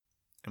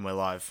And we're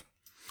live.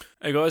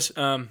 Hey guys,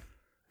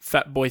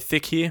 Fat Boy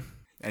Thick here.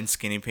 And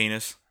Skinny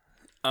Penis.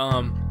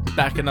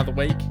 Back another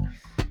week.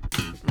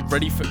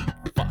 Ready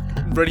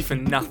for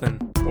nothing.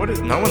 What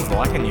is? No one's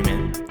liking you,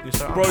 man. You're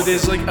so Bro,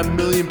 there's like 1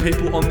 million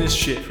people on this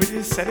shit. Put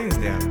your settings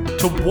down.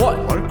 To what?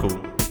 Local.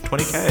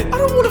 20k. I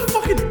don't want to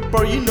fucking...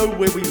 Bro, you know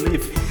where we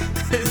live.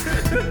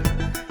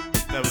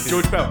 That was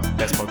George Bell.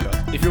 Best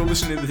podcast. If you're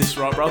listening to this,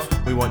 right,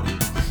 bruv? We want you.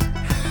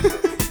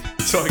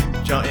 Sorry.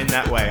 In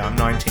that way, I'm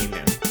 19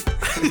 now.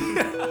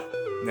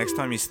 Next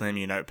time you slam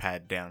your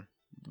notepad down,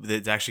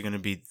 it's actually going to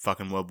be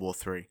fucking World War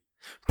 3.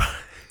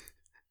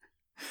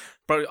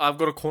 Bro, I've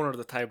got a corner of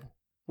the table.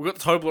 We got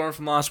the Toblerone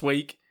from last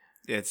week.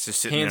 Yeah, it's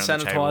just sitting Hand there on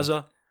the table.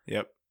 sanitizer.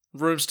 Yep.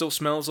 Room still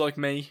smells like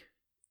me.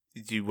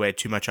 You wear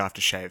too much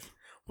aftershave.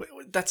 Wait,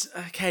 that's...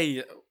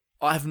 Okay.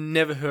 I've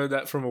never heard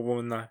that from a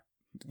woman, though.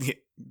 Yeah,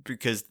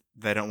 because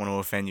they don't want to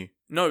offend you.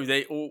 No,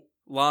 they all...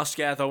 Last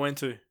gath I went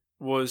to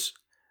was...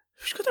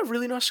 She's got that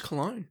really nice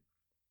cologne.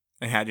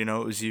 And how do you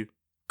know it was you?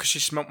 Because she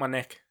smelt my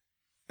neck.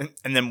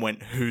 And then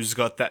went, who's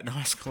got that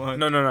nice cologne?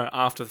 No,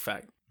 after the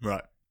fact.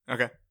 Right.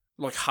 Okay.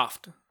 Like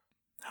huffed.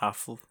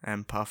 Huffle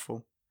and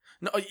puffle.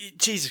 No,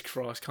 Jesus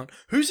Christ, cunt.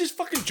 Who's this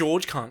fucking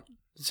George cunt?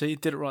 See, you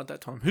did it right that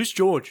time. Who's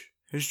George?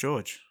 Who's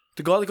George?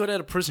 The guy that got out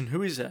of prison.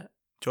 Who is that?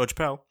 George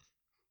Pell.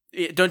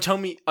 Yeah, don't tell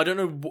me. I don't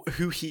know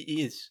who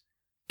he is.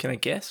 Can I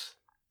guess?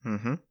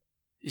 Mm-hmm.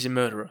 He's a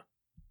murderer.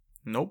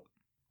 Nope.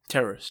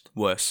 Terrorist.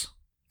 Worse.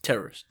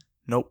 Terrorist.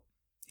 Nope.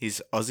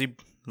 He's Aussie,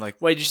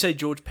 like... Wait, did you say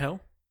George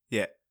Pell?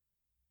 Yeah.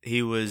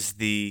 He was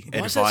the Why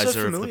is that so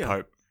advisor of the familiar?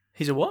 Pope.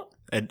 He's a what?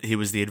 He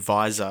was the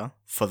advisor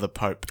for the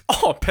Pope.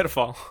 Oh,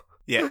 pedophile.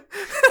 Yeah.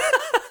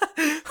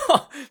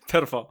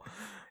 Pedophile. For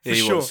Yeah,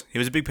 he sure. was. He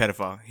was a big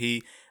pedophile.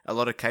 A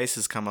lot of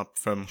cases come up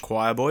from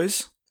choir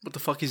boys. What the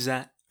fuck is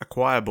that? A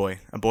choir boy.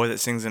 A boy that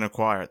sings in a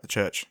choir at the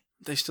church.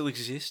 They still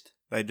exist?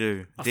 They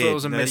do. I thought it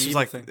was a this is medieval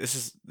like thing. this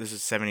is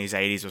 70s,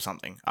 80s or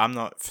something. I'm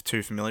not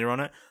too familiar on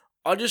it.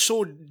 I just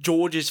saw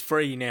George is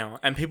free now,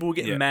 and people were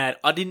getting Yeah. mad.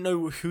 I didn't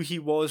know who he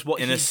was, what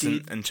he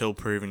Innocent did. until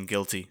proven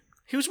guilty.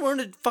 He was wearing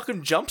a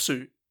fucking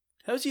jumpsuit.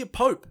 How is he a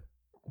pope?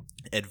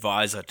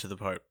 Advisor to the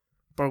Pope.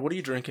 Bro, what are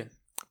you drinking?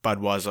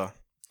 Budweiser.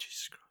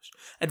 Jesus Christ.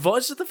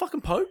 Advisor to the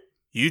fucking pope?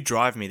 You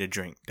drive me to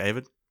drink,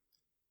 David.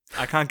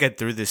 I can't get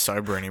through this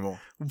sober anymore.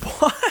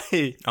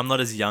 Why? I'm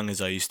not as young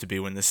as I used to be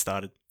when this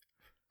started.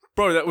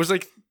 Bro, that was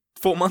like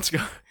 4 months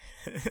ago.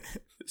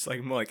 It's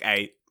like more like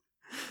 8.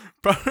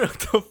 Bro, what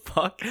the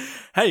fuck?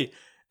 Hey,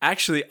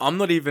 actually, I'm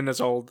not even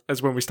as old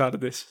as when we started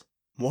this.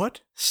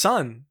 What?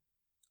 Son,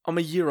 I'm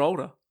a year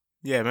older.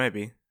 Yeah,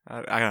 maybe.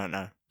 I don't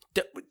know.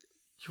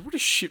 What a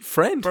shit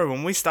friend. Bro,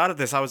 when we started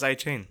this, I was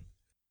 18.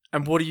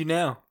 And what are you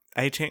now?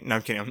 18? No,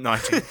 I'm kidding. I'm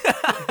 19.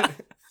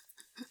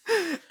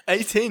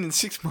 18 in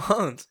 6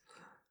 months.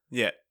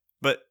 Yeah.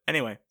 But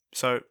anyway,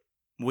 so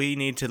we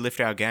need to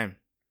lift our game.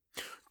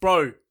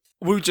 Bro,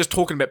 we were just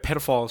talking about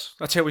pedophiles.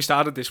 That's how we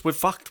started this. We're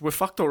fucked. We're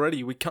fucked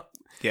already. We can't...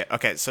 Yeah,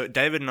 okay. So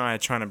David and I are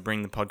trying to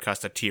bring the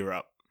podcast a tier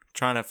up.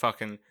 Trying to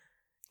fucking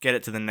get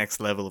it to the next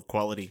level of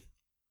quality.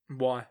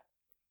 Why?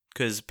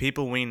 Because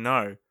people we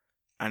know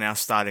are now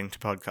starting to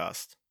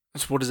podcast.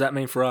 So what does that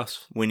mean for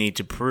us? We need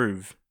to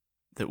prove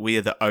that we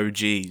are the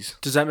OGs.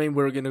 Does that mean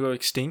we're going to go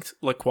extinct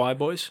like choir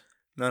boys?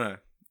 No.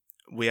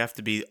 We have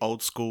to be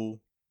old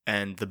school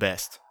and the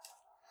best.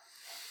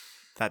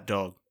 That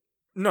dog.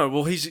 No,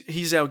 well,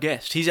 he's our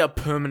guest. He's our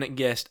permanent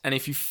guest. And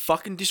if you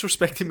fucking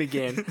disrespect him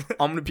again,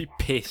 I'm going to be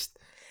pissed.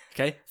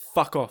 Okay?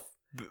 Fuck off.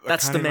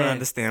 That's I the can't even man.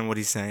 understand what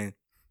he's saying.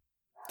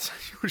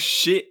 You're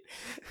shit.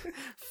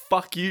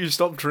 Fuck you.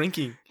 Stop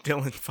drinking.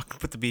 Dylan, fucking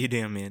put the beer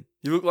down, man.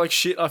 You look like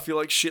shit. I feel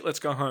like shit. Let's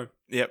go home.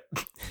 Yep.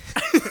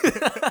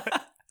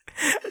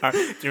 Alright,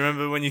 do you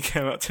remember when you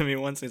came up to me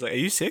once and he's like, are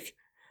you sick?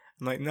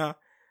 I'm like, no.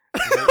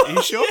 He's like, are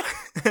you sure?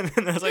 And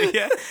then I was like,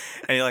 yeah.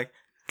 And you're like,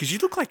 because you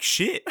look like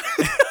shit.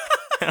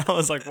 And I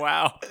was like,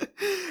 wow.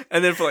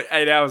 And then for like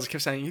 8 hours, I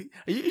kept saying,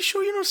 are you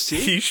sure you're not Are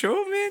sick? you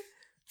sure, man?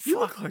 You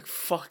look like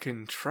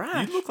fucking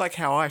trash. You look like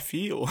how I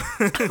feel.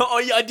 Oh,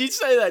 yeah, I did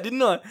say that,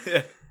 didn't I?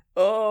 Yeah.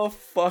 Oh,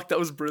 fuck. That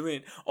was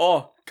brilliant.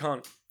 Oh,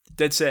 cunt.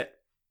 Dead set.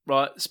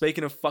 Right.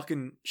 Speaking of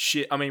fucking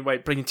shit. I mean,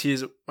 wait, bringing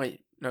tears.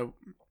 Wait, no.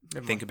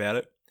 Never Think mind. about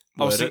it.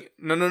 I was Word it.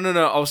 thinking,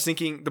 no. I was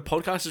thinking the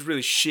podcast is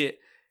really shit.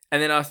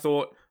 And then I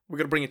thought, we're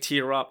going to bring a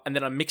tear up. And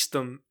then I mixed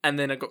them. And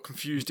then I got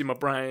confused in my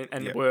brain.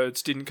 And Yep. the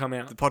words didn't come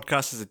out. The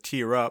podcast is a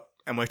tier up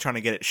and we're trying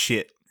to get it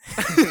shit.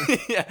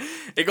 Yeah.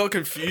 It got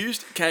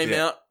confused. Came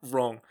Yeah. out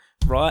wrong.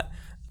 Right?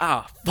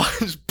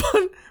 What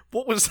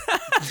was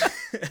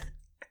that?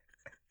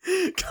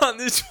 Can't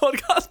this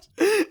podcast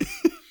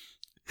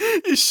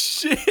is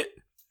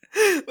shit.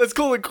 Let's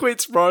call it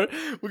quits, bro.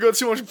 We got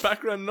too much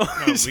background No,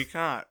 noise. we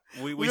can't.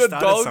 We We got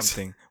started dogs.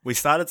 something. We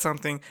started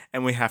something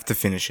and we have to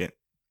finish it.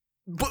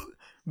 But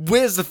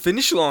where's the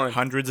finish line?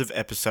 Hundreds of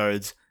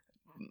episodes,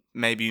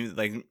 maybe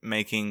like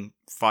making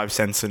 5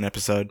 cents an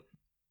episode.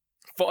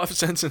 5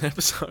 cents an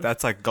episode.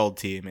 That's like gold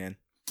tier, man.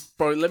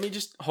 Bro, let me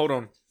just... Hold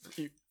on.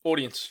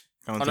 Audience.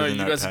 Going I through know the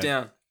you guys are notepad.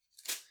 down.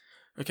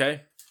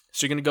 Okay?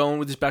 So you're going to go on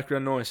with this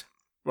background noise.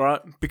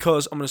 right?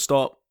 Because I'm going to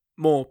stop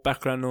more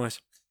background noise.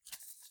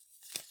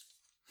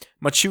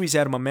 My chewy's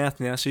out of my mouth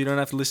now, so you don't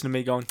have to listen to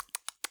me going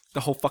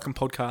the whole fucking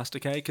podcast,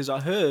 okay? Because I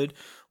heard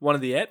one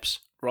of the eps,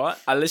 right?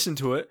 I listened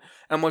to it,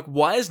 and I'm like,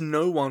 why has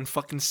no one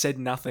fucking said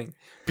nothing?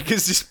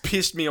 Because this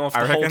pissed me off the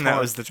I whole reckon time.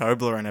 that was the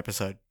Toblerone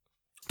episode.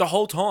 The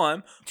whole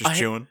time. Just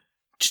chewing.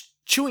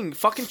 Chewing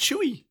fucking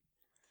Chewy.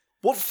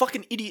 What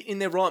fucking idiot in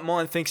their right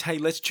mind thinks, hey,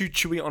 let's chew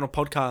Chewy on a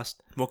podcast?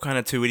 What kind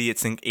of two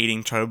idiots think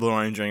eating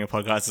Toblerone during a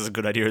podcast is a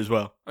good idea as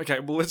well?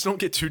 Okay, well, let's not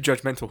get too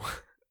judgmental.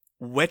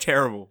 We're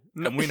terrible,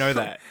 and we know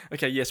that.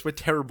 Okay, yes, we're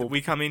terrible.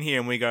 We come in here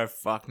and we go,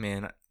 fuck,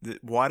 man,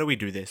 why do we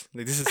do this?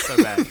 Like, this is so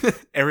bad.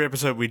 Every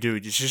episode we do,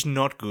 it's just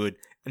not good.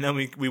 And then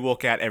we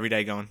walk out every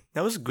day going,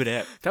 that was a good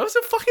ep. That was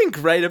a fucking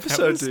great That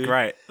episode, was dude.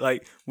 great.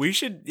 Like, we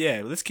should,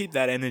 let's keep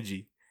that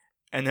energy.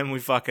 And then we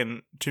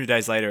fucking, 2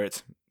 days later,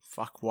 it's,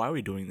 fuck, why are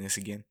we doing this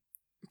again?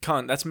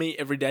 Can't. That's me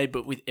every day,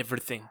 but with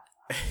everything.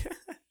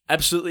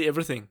 Absolutely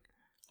everything.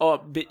 Oh,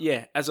 but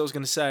yeah, as I was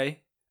going to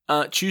say,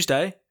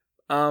 Tuesday,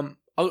 I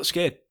got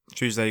scared.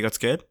 Tuesday, you got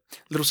scared?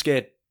 Little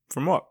scared.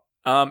 From what?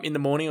 In the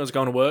morning, I was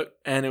going to work,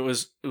 and it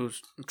was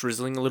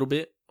drizzling a little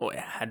bit, or it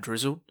had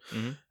drizzled.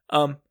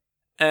 Mm-hmm.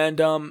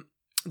 And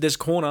there's a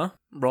corner,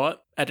 right,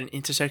 at an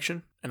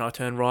intersection, and I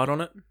turned right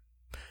on it.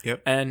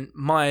 Yep. And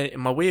my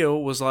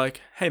wheel was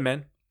like, hey,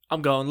 man,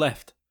 I'm going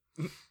left.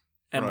 And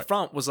my Right.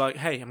 front was like,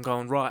 hey, I'm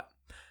going right.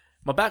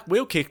 My back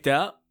wheel kicked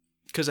out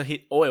because I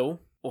hit oil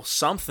or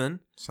something.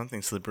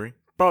 Something slippery.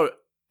 Bro,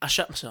 I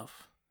shut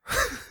myself.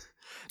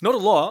 Not a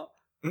lot,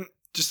 Mm.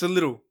 just a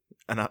little.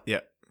 And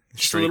Just a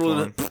streak little.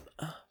 line.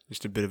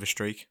 Just a bit of a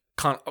streak.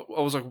 I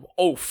was like,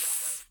 oh,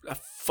 that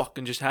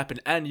fucking just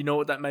happened. And you know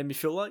what that made me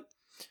feel like?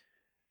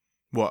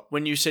 What?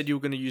 When you said you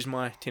were going to use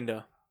my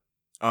Tinder.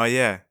 Oh,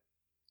 yeah.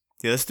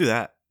 Yeah, let's do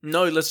that.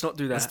 No, let's not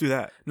do that. Let's do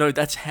that. No,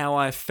 that's how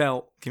I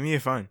felt. Give me your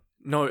phone.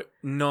 No.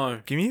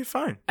 Give me your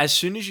phone. As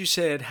soon as you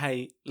said,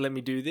 hey, let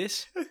me do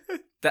this,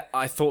 that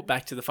I thought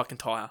back to the fucking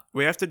tire.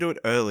 We have to do it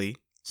early,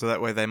 so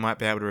that way they might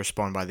be able to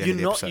respond by the end You're of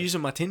the not episode.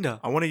 using my Tinder.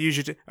 I want to use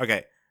your...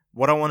 Okay,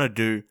 what I want to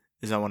do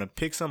is I want to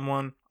pick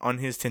someone on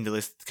his Tinder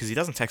list, because he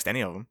doesn't text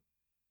any of them.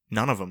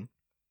 None of them.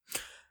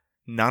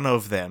 None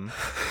of them.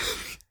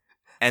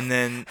 And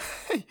then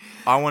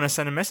I want to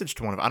send a message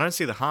to one of them. I don't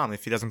see the harm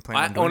if he doesn't plan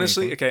on doing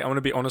Honestly, anything. okay, I want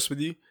to be honest with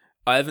you.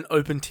 I haven't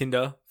opened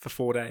Tinder for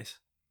 4 days.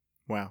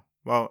 Wow.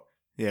 Well,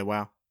 yeah,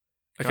 wow.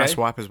 Can Okay. I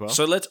swipe as well?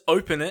 So let's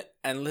open it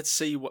and let's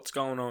see what's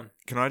going on.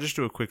 Can I just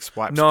do a quick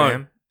swipe No.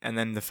 spam? And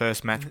then the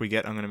first match we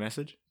get, I'm going to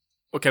message?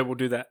 Okay, we'll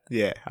do that.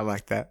 Yeah, I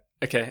like that.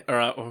 Okay, all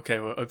right. Okay,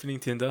 we're opening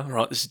Tinder. All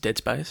right, this is Dead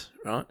Space,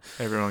 right?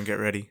 Everyone get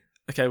ready.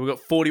 Okay, we've got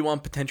 41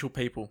 potential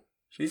people.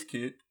 She's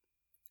cute.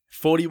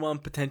 41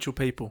 potential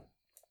people.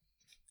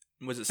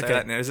 Was it say Okay.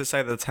 that now? Does it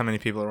say that's how many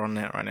people are on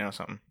there right now or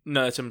something?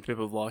 No, some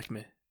people have liked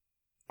me.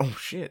 Oh,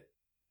 shit.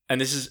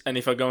 And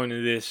if I go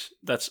into this,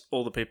 that's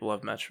all the people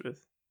I've matched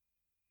with.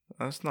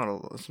 That's not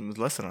that's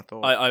less than I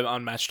thought. I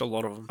unmatched a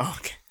lot of them. Oh,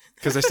 okay.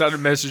 Because they started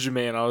messaging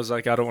me and I was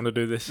like, I don't want to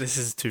do this. This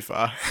is too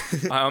far.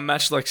 I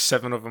unmatched like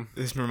 7 of them.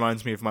 This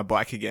reminds me of my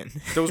bike again.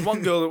 There was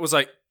one girl that was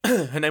like,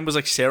 her name was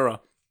like Sarah.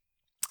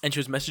 And she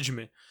was messaging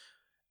me.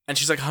 And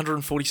she's like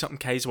 140 something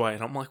Ks away.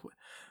 And I'm like,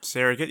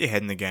 Sarah, get your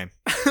head in the game.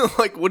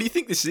 like, what do you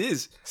think this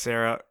is?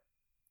 Sarah,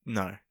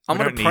 no. I'm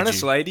We an don't need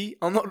apprentice you. lady.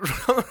 I'm not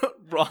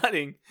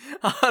riding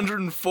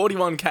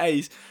 141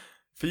 Ks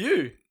for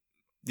you.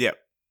 Yep.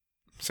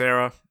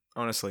 Sarah,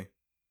 honestly,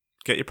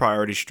 get your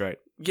priorities straight.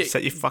 Get,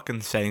 Set your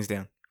fucking settings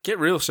down. get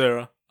real,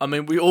 Sarah. I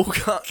mean, we all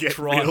can't Get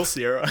drive. real,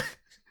 Sarah.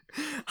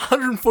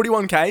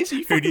 141 Ks? Are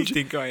you Who do you fucking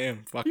think I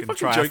am? Fucking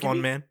fucking joking triathlon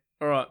me? man?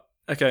 All right.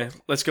 Okay,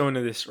 let's go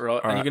into this, right?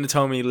 And right. you're going to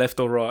tell me left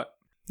or right.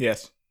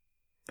 Yes.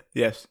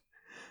 Yes.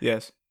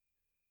 Yes.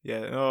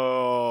 Yeah.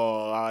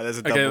 Oh, there's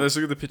a double. Okay, let's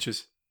look at the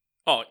pictures.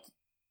 Oh,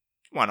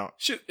 Why not?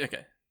 shit.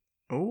 Okay.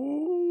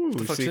 Ooh,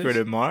 the fuck's secret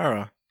this?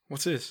 admirer.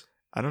 What's this?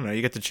 I don't know.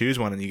 You get to choose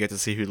one and you get to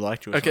see who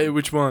liked you. Or Okay, something.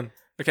 which one?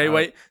 Okay,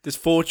 wait. There's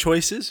 4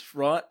 choices,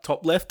 right?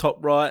 Top left,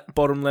 top right,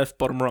 bottom left,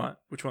 bottom right.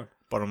 Which one?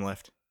 Bottom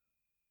left.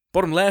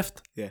 Bottom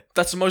left? Yeah.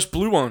 That's the most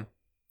blue one.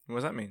 What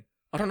does that mean?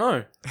 I don't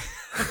know.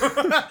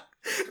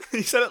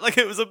 You said it like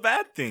it was a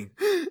bad thing.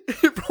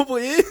 It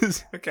probably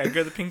is. Okay,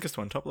 go the pinkest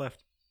one, top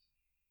left.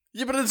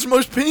 Yeah, but it's the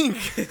most pink.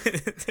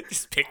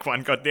 Just pick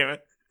one, goddammit.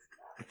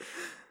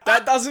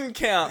 That doesn't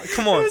count.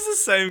 Come It on. was the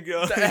same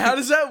girl. How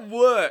does that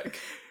work?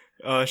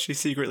 Oh, she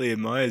secretly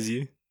admires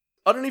you.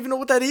 I don't even know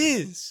what that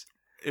is.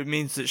 It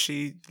means that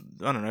she,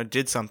 I don't know,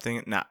 did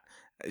something. Nah,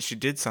 she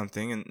did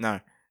something and no,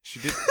 she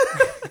did.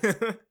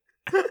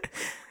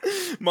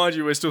 Mind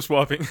you, we're still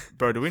swiping.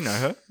 Bro, do we know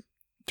her?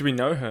 Do we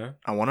know her?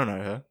 I want to know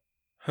her.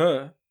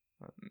 Her?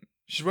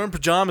 She's wearing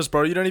pajamas,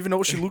 bro. You don't even know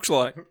what she looks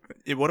like.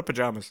 Yeah, what are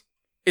pajamas?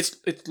 It's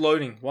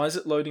loading. Why is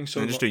it loading so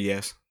Then just do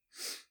yes.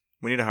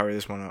 We need to hurry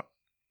this one up.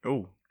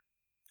 Ooh.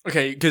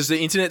 Okay, because the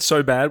internet's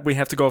so bad, we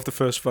have to go off the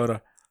first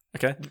photo.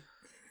 Okay?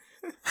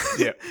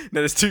 Yeah.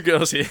 Now, there's 2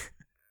 girls here.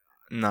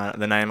 No,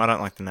 the name. I don't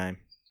like the name.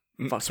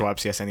 Fuck.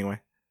 Swipes yes anyway.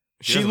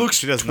 She looks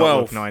She does 12.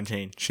 not look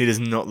 19. She does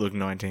not look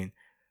 19.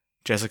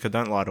 Jessica,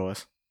 don't lie to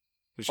us.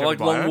 Does I she have like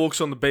a long bio?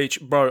 walks on the beach.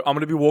 Bro, I'm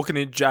going to be walking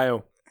in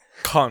jail.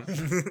 Cunt.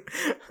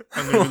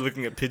 I'm going to be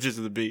looking at pictures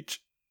of the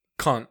beach.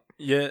 Cunt.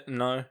 Yeah,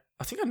 no.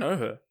 I think I know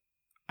her.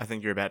 I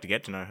think you're about to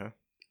get to know her.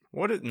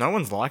 No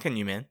one's liking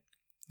you, man.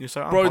 You're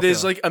so Bro,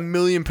 there's unpopular. like a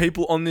million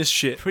people on this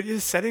shit. Put your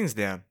settings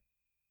down.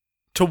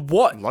 To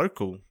what?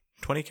 Local.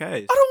 20Ks. I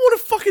don't want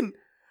to fucking...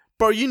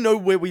 Bro, you know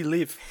where we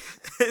live.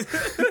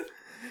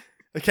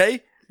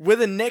 Okay? We're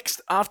the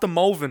next after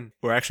Malvern.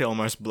 We're actually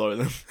almost below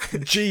them.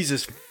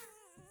 Jesus.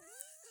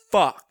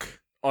 Fuck.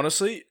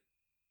 Honestly.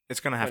 It's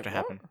going to have Wait, to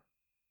happen.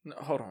 what?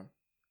 No, hold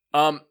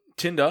on.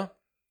 Tinder,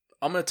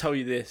 I'm going to tell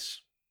you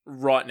this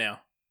right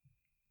now.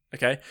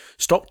 Okay?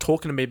 Stop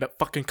talking to me about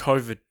fucking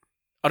COVID.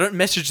 I don't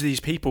message these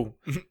people.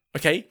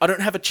 Okay? I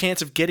don't have a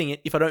chance of getting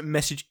it if I don't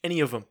message any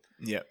of them.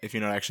 Yeah, if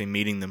you're not actually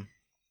meeting them.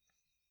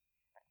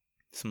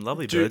 Some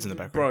lovely Dude, birds in the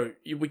background.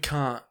 Bro, we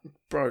can't.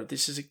 Bro,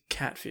 this is a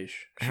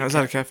catfish. How's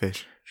that a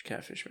catfish? She's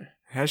catfish me.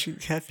 How's she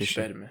catfish? She's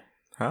better me.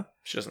 Huh?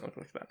 She doesn't look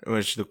like that. Or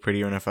does she look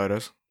prettier in her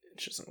photos?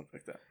 She doesn't look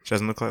like that. She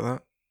doesn't look like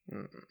that?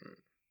 Mm-mm.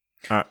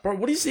 Alright. Bro,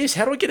 what is this?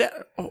 How do I get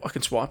out? Oh, I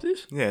can swipe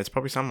this? Yeah, it's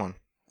probably someone.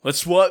 Let's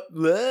swipe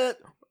that.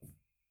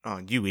 Oh,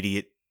 you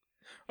idiot.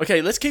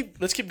 Okay, let's keep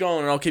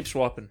going and I'll keep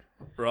swiping.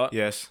 Right?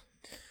 Yes.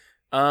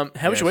 How was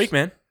Yes. your week,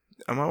 man?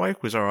 And my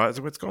week was alright.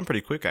 It's gone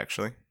pretty quick,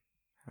 actually.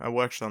 I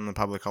worked on the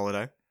public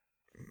holiday.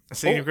 A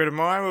secret of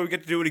mine where we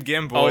get to do it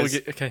again, boys.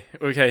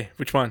 Okay.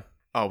 Which one?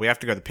 Oh, we have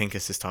to go the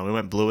pinkest this time. We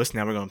went bluest,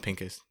 now we're going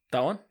pinkest.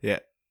 That one? Yeah.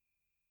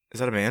 Is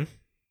that a man?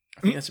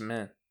 I think that's a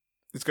man.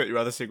 It's got your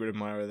other secret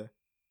admirer there.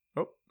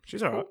 Oh,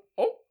 she's alright.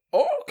 Oh,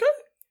 okay.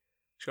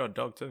 She's got a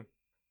dog too.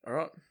 All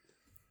right.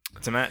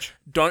 It's a match.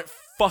 Don't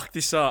fuck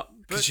this up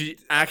because But- she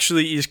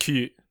actually is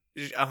cute.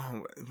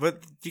 Oh,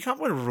 but you can't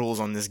put rules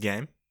on this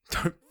game.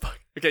 Don't fuck.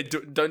 Okay,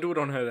 don't do it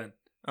on her then.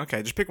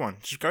 Okay, just pick one.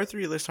 Just go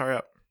through your list, hurry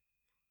up.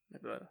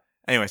 Maybe later.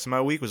 Anyway, so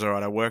my week was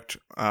alright. I worked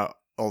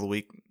all the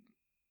week.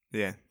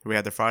 Yeah, we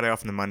had the Friday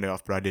off and the Monday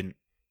off, but I didn't.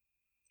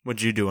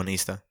 What'd you do on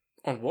Easter?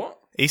 On what?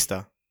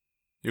 Easter?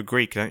 You're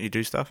Greek, don't you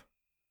do stuff?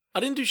 I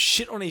didn't do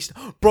shit on Easter.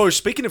 Bro,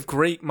 speaking of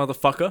Greek,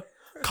 motherfucker.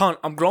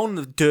 I'm growing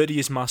the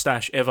dirtiest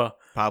mustache ever.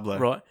 Pablo.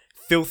 Right?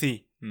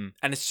 Filthy. Hmm.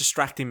 And it's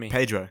distracting me.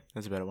 Pedro.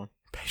 That's a better one.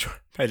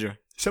 Pedro.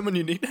 Someone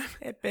you need?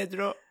 Hey,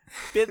 Pedro.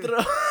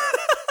 Pedro.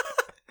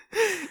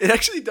 It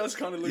actually does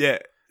kind of look Yeah.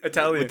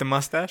 Italian. With the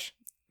mustache?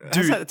 Dude.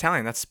 How's that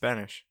Italian? That's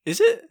Spanish.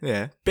 Is it?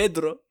 Yeah.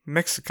 Pedro.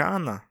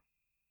 Mexicana.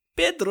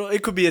 Pedro.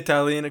 It could be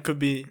Italian. It could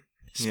be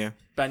Yeah.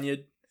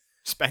 Spaniard.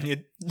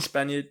 Spaniard.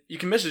 You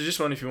can message this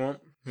one if you want.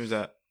 Who's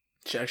that?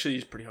 She actually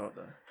is pretty hot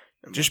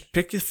though. Just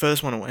pick your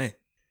first one away.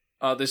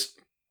 This.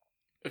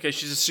 Okay,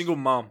 she's a single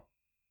mom.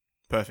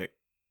 Perfect.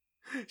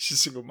 She's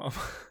a single mom.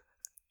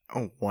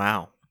 Oh,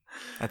 wow.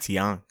 That's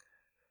young.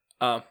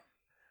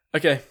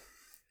 Okay.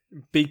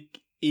 Big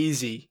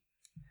Easy.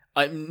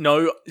 I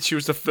know she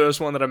was the first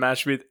one that I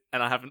matched with,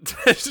 and I haven't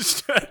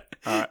messaged her.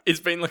 Alright. It's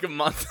been like a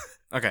month,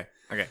 Okay.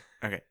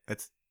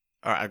 That's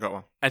alright, I got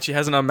one. and she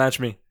hasn't unmatched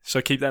me.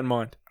 So keep that in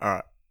mind.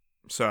 Alright.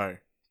 So,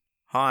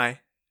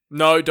 hi.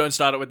 No, don't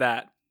start it with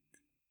that.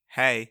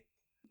 Hey.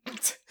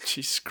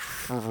 Jesus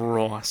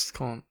Christ,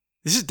 come on.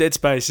 This is Dead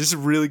Space. This is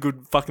really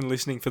good fucking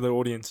listening for the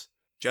audience.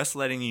 Just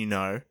letting you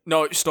know.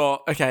 No,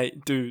 stop. Okay,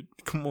 dude,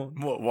 come on.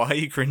 What? Why are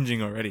you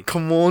cringing already?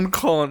 Come on,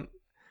 con.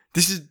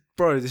 This is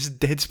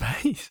Dead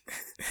Space.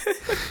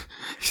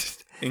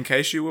 In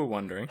case you were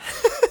wondering.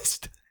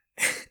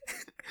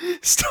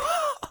 Stop.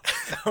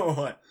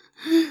 What?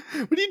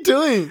 What are you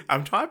doing?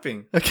 I'm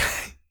typing.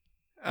 Okay.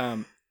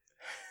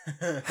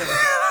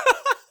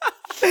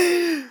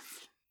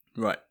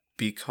 Right.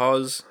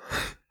 Because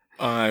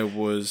I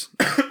was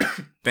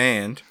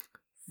banned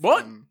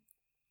What? from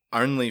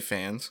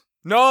OnlyFans.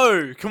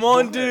 No, come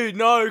on, What? dude.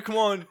 No, come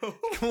on.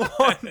 Come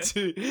on,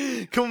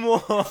 dude. Come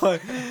on.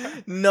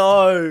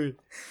 No.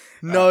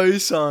 No,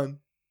 son.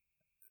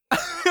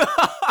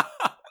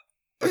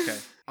 Okay.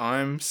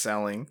 I'm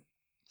selling.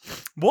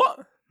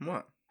 What?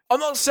 What? I'm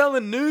not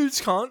selling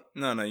nudes, cunt.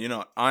 No, you're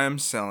not. I am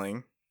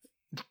selling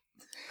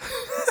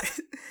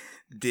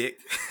dick.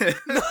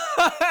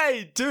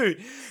 Hey,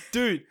 dude.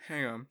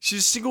 Hang on. She's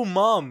a single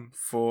mum.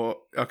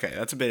 Okay,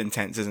 that's a bit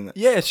intense, isn't it?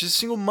 Yeah, she's a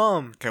single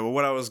mum. Okay, well,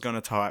 what I was going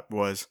to type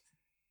was,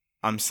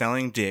 I'm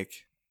selling dick,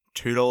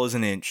 $2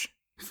 an inch,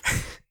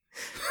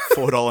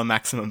 $4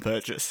 maximum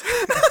purchase.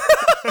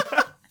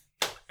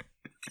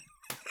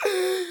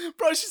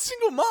 Bro, she's a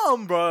single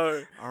mum,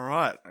 bro. All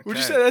right. Okay. Would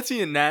you say that to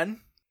your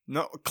nan?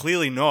 No,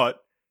 clearly not.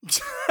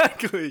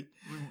 Exactly.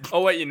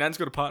 Oh, wait, your nan's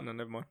got a partner.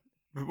 Never mind.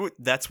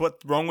 That's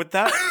what's wrong with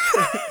that?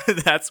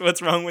 That's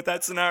what's wrong with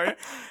that scenario?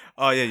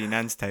 Oh, yeah, your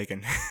nan's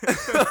taken.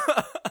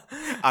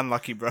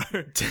 Unlucky, bro.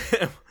 Damn.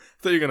 I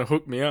thought you were going to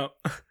hook me up.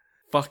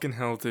 Fucking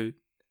hell, dude.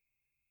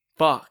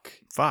 Fuck.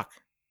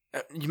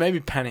 You made me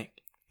panic.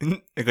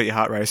 It got your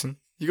heart racing.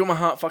 You got my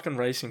heart fucking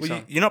racing, Well,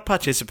 son. you're not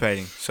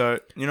participating, so,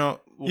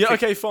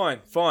 Okay, fine.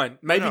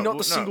 Maybe not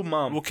the single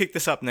mum. We'll kick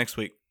this up next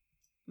week.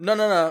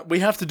 No. We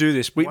have to do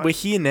this. What? We're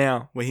here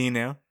now. We're here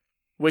now.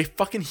 We're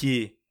fucking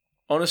here.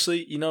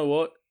 Honestly, you know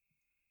what?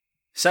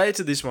 Say it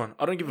to this one.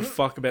 I don't give a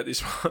fuck about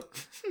this one.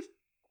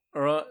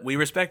 All right. We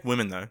respect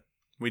women, though.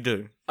 We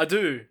do. I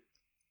do.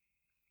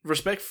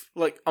 Respect,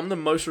 like, I'm the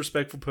most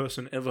respectful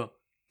person ever.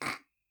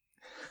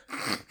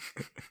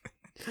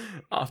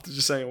 After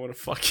just saying I want to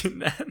fuck your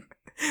nan.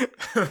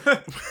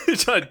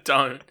 Which I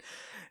don't.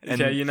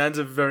 Okay, your nan's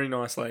a very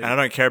nice lady. And I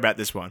don't care about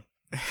this one.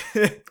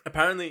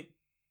 Apparently,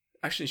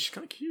 actually, she's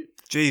kind of cute.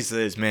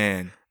 Jesus,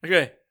 man.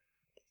 Okay.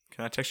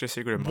 Can I text you a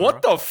secret admirer?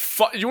 What the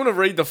fuck? You want to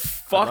read the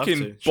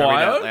fucking Should I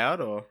read it bio? out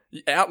loud, or?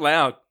 Out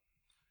loud.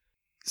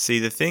 See,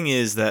 the thing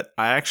is that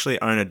I actually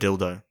own a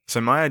dildo.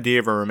 So my idea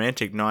of a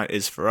romantic night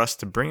is for us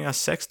to bring our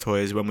sex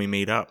toys when we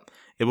meet up.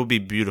 It will be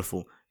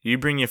beautiful. You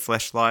bring your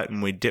fleshlight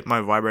and we dip my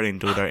vibrating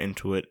dildo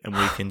into it and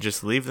we can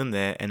just leave them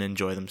there and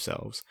enjoy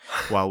themselves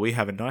while we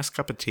have a nice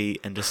cup of tea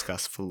and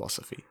discuss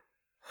philosophy.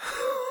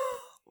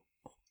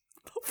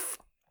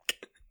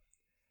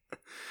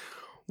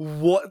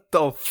 What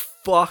the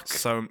fuck?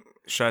 So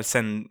should I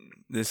send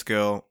this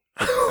girl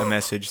a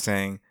message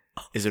saying,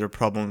 is it a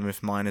problem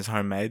if mine is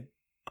homemade?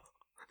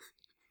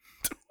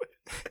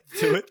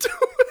 Do it.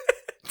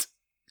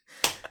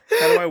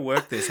 How do I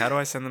work this? How do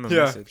I send them a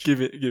message?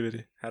 Give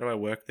it. How do I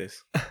work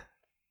this?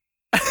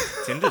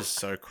 Tinder's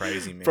so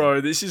crazy, man.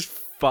 Bro, this is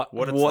fuck.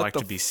 What it's like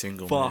to be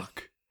single, man.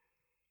 Fuck.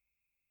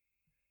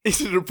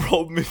 Is it a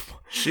problem if...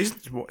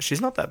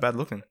 She's not that bad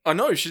looking. I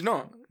know, she's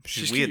not.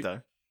 She's weird, cute.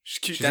 though. She's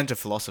cute. She's into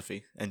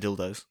philosophy and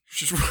dildos.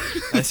 She's...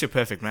 That's your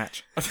perfect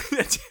match. I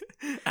think that's...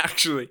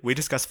 Actually. We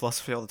discuss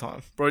philosophy all the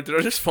time. Bro, did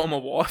I just find my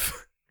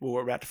wife? Well,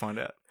 we're about to find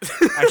out.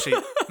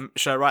 Actually,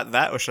 should I write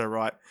that or should I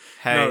write,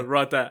 hey... No,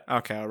 write that.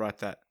 Okay, I'll write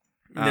that.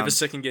 Never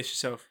second guess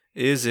yourself.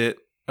 Is it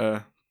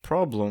a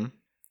problem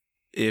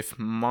if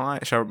my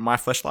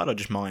fleshlight or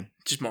just mine?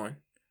 Just mine.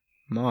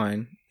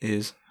 Mine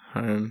is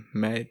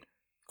homemade.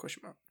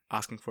 Question mark.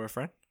 Asking for a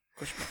friend?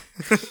 Question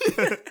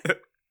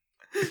mark.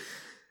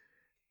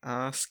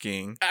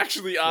 Asking.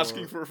 Actually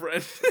asking for a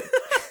friend.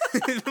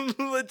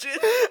 Legit.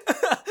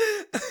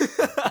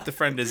 The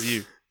friend is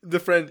you. The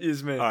friend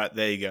is me. Alright,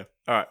 there you go.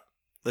 Alright,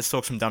 let's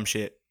talk some dumb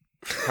shit.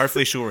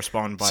 Hopefully she'll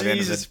respond by the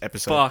end of the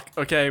episode. Fuck.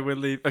 Okay, we'll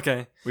leave.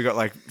 Okay. We got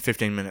like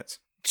 15 minutes.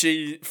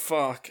 Gee,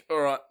 fuck.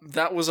 Alright,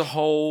 that was a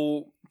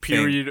whole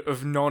period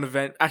of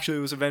non-event. Actually,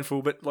 it was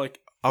eventful, but like...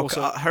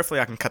 hopefully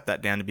I can cut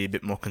that down to be a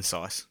bit more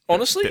concise.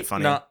 Honestly? A bit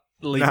funny. Nah,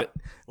 leave it.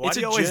 Why It's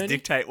do you a always journey.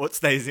 dictate what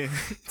stays in?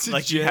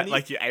 Like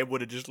you're able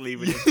to just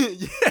leave it in.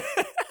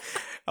 Yeah.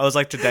 I was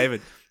like to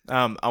David,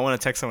 I want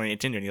to text someone on your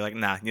Tinder, and you're like,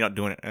 nah, you're not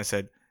doing it. And I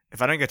said,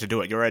 if I don't get to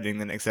do it, you're editing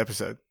the next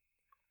episode.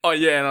 Oh,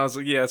 yeah, and I was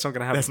like, yeah, it's not going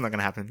to happen. That's not going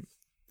to happen.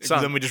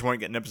 Son. Then we just won't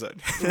get an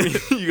episode.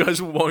 You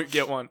guys won't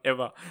get one,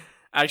 ever.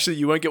 Actually,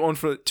 you won't get one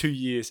for 2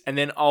 years, and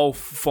then I'll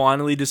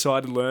finally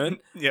decide to learn,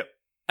 Yep.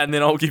 and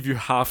then I'll give you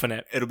half an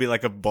app. It'll be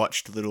like a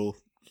botched little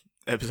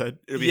episode.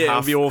 It'll be Yeah,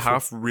 half, it'll be awful.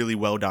 half really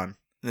well done.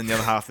 And then the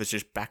other half is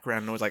just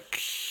background noise, like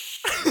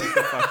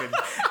fucking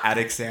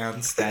attic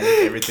sound, static,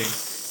 everything.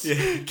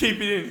 Yeah,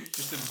 keep it in.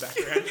 Just in the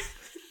background.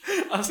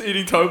 Us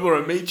eating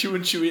Toblerone, me Chew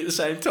and Chewy at the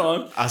same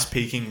time. Us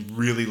peaking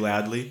really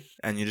loudly,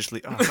 and you just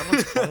oh,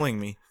 someone's calling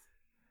me.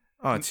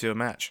 Oh, it's your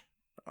match.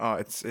 Oh,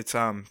 it's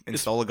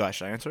installer guy.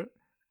 Should I answer it?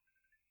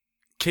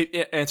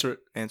 Answer it.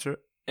 Answer it.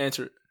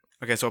 Answer it.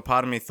 Okay, so a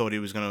part of me thought he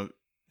was gonna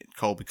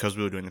call because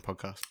we were doing the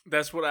podcast.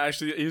 That's what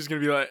he was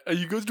going to be like, are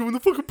you guys doing the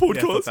fucking podcast?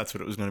 Yeah, I thought that's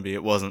what it was gonna be.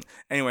 It wasn't.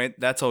 Anyway,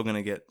 that's all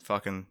gonna get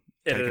fucking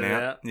taken Edited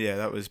out. out. Yeah,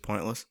 that was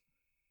pointless.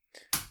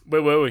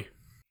 Where were we?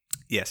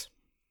 Yes.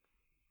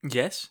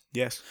 Yes?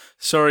 Yes.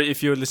 Sorry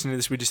if you're listening to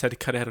this, we just had to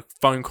cut out a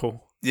phone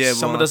call. Yeah, well,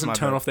 Someone that's doesn't my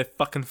turn bad. off their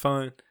fucking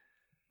phone.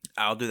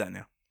 I'll do that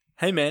now.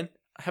 Hey man,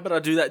 how about I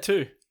do that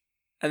too?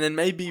 And then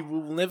maybe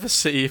we'll never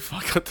see if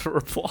I got the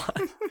reply.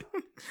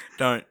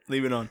 Don't.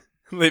 Leave it on.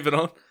 Leave it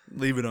on.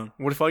 Leave it on.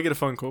 What if I get a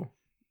phone call?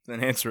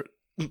 Then answer it.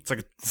 It's like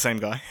the same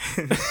guy.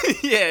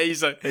 Yeah,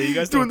 he's like, Hey, you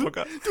guys doing the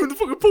podcast? doing the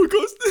fucking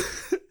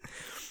podcast.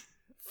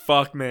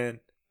 Fuck, man.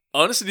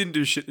 I honestly didn't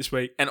do shit this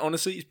week. And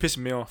honestly, it's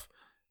pissing me off.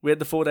 We had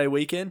the 4-day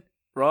weekend,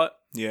 right?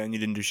 Yeah, and you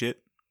didn't do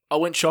shit. I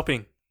went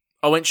shopping.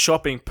 I went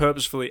shopping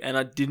purposefully and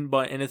I didn't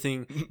buy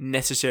anything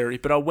necessary.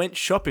 But I went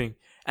shopping.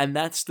 And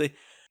that's the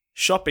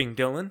shopping,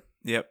 Dylan.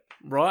 Yep.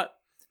 Right?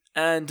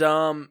 And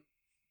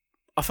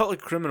I felt like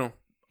a criminal.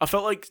 I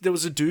felt like there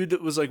was a dude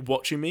that was like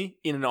watching me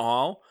in an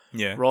aisle.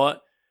 Yeah. Right?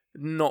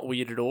 Not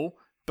weird at all.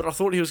 But I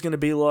thought he was going to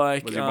be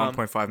like... Was he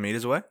 1.5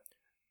 meters away?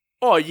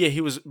 Oh, yeah,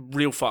 he was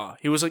real far.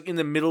 He was like in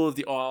the middle of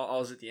the aisle. I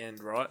was at the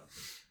end, right?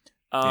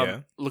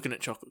 Yeah. Looking at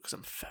chocolate because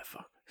I'm a fat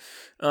fuck.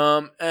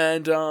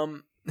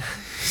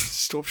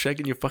 Stop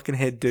shaking your fucking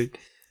head, dude.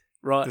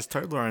 Right? There's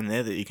Toblerone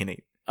there that you can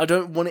eat. I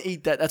don't want to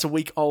eat that. That's a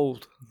week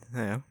old.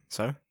 Yeah.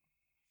 So?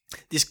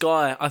 This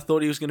guy, I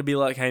thought he was going to be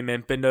like, hey,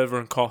 man, bend over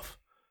and cough.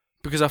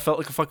 Because I felt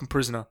like a fucking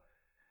prisoner.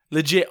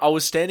 Legit, I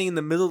was standing in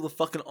the middle of the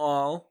fucking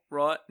aisle,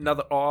 right?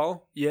 Another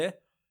aisle, yeah?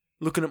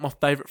 Looking at my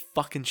favourite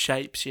fucking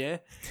shapes, yeah?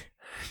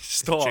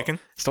 Stop. Chicken?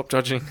 Stop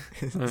judging.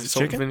 Is it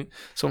Salt and chicken?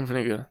 salt and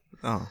vinegar.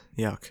 Oh,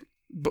 yuck.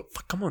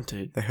 But come on,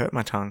 dude. They hurt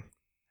my tongue.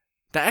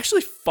 They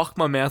actually fucked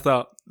my mouth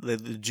up. They're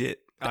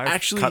legit. I have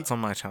Actually- cuts on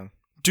my tongue.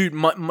 Dude,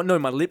 my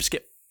lips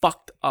get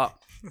fucked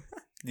up.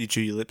 You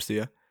chew your lips, do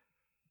you?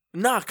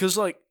 Nah, because,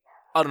 like,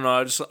 I don't know.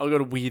 I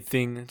got a weird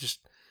thing. Just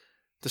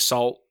the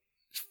salt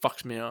just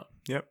fucks me up.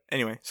 Yep.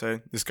 Anyway, so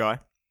this guy.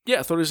 Yeah,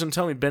 I thought he was going to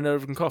tell me bend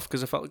over and cough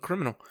because I felt like a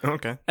criminal.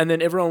 Okay. And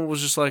then everyone was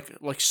just like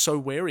so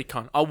wary,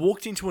 cunt. I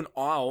walked into an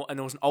aisle and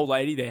there was an old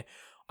lady there.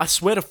 I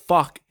swear to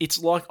fuck,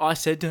 it's like I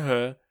said to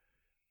her,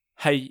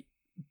 hey,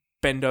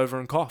 bend over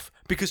and cough.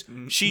 Because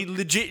she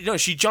legit,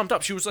 she jumped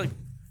up. She was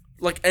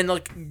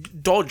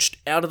dodged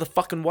out of the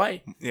fucking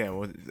way. Yeah,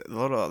 well, a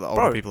lot of the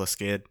older people are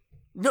scared.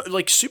 No,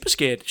 like super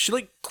scared. She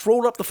like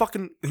crawled up the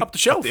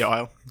shelf. Up the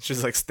aisle.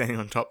 She's like standing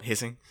on top,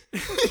 hissing.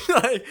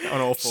 Like,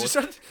 on all fours.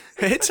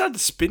 her head started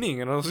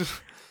spinning and I was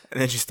just... And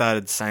then she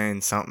started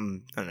saying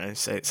something, I don't know,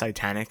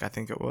 satanic, I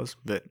think it was.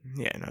 But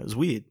yeah, no, it was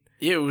weird.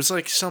 Yeah, it was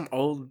like some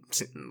old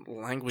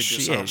language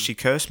or something. Yeah, she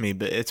cursed me,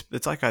 but it's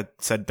like I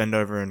said bend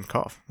over and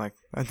cough. Like,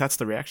 and that's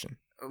the reaction.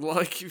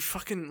 Like,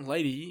 fucking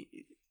lady,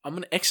 I'm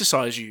going to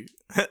exercise you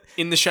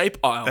in the shape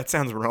aisle. That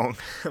sounds wrong.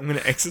 I'm going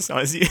to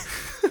exercise you.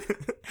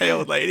 Hey,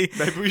 old lady.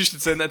 Maybe we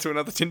should send that to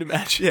another Tinder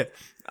match. Yeah.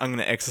 I'm going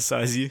to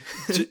exercise you.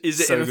 Is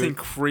there So anything good.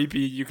 creepy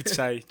you could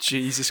say?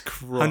 Jesus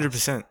Christ.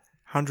 100%.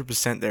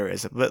 100% there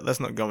is. But let's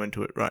not go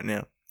into it right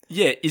now.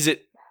 Yeah, is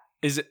it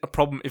a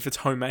problem if it's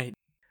homemade?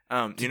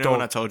 You know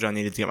when I told you I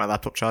needed to get my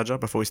laptop charger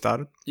before we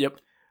started? Yep.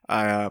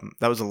 That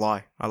was a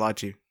lie. I lied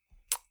to you.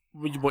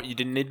 What, you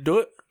didn't need to do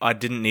it? I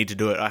didn't need to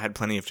do it. I had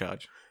plenty of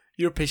charge.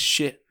 You're a piece of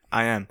shit.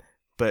 I am.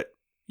 But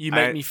You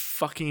make me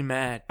fucking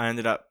mad. I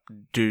ended up...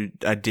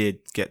 I did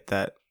get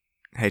that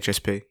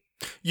HSP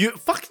You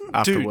fucking...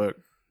 after dude,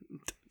 work.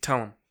 tell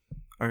him.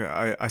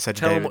 Okay, I said to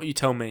Tell him David, what you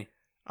tell me.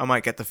 I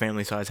might get the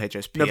family size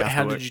HSP No, but after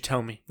how work. did you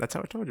tell me? That's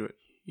how I told you it.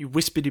 You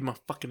whispered in my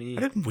fucking ear.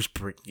 I didn't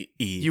whisper it in your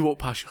ear. You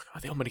walked past, you're like, I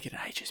think I'm going to get an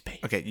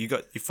HSP. Okay, you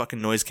got your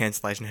fucking noise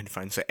cancellation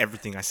headphones, so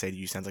everything I say to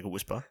you sounds like a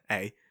whisper.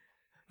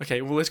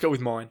 Okay, well, let's go with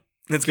mine.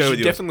 Let's go with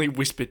You yours. definitely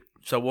whispered.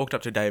 So I walked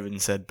up to David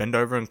and said, bend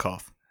over and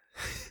cough.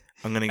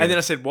 I'm going to get And then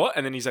I said, what?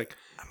 And then he's like,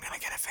 I'm going to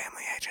get a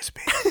family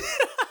HSP.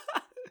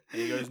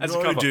 And he goes, As a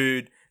no, cover.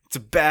 dude, it's a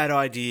bad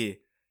idea.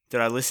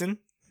 Did I listen?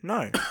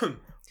 No.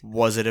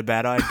 Was it a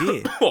bad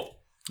idea? oh,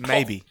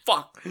 Maybe. oh,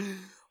 fuck.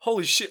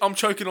 Holy shit, I'm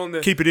choking on the...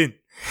 Keep it in.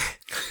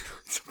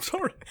 I'm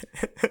sorry.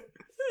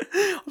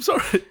 I'm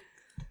sorry.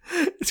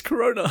 It's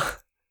Corona.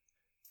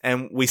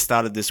 And we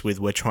started this with,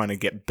 we're trying to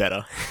get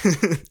better.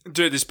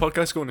 Dude, this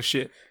podcast's going to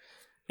shit.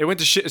 It went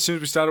to shit as soon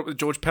as we started with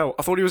George Pell.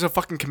 I thought he was a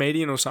fucking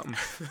comedian or something.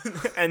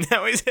 And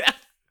now he's out.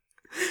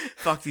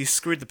 Fuck, you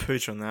screwed the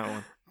pooch on that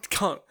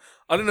one.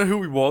 I didn't know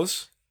who he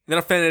was. Then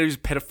I found out he was a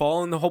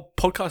pedophile and the whole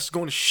podcast is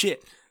going to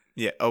shit.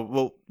 Yeah,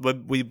 well,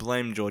 we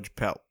blame George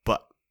Pell,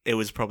 but it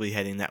was probably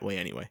heading that way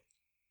anyway.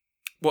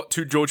 What,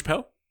 to George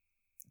Pell?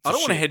 I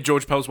don't want to head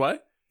George Pell's way.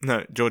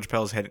 No, George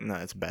Pell's heading... No,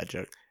 it's a bad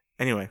joke.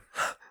 Anyway.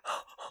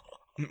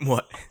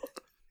 What?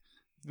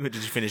 Did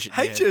you finish it?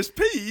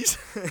 HSPs?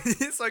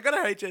 Yes, I got a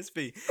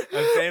HSP.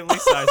 A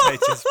family-size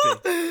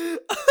HSP.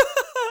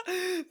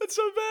 That's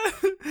so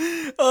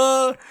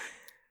bad.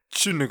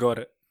 Shouldn't have got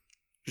it.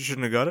 You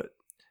shouldn't have got it?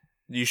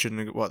 You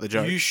shouldn't have... What, the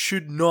joke? You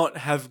should not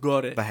have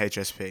got it. The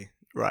HSP.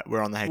 Right,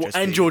 we're on the HSP. Well,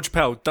 and George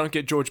Pell. Don't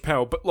get George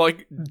Pell. But,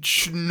 like,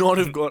 should not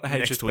have got a HSP.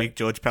 Next week,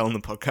 George Pell on the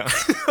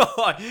podcast.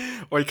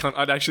 Oh, you can't.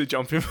 I'd actually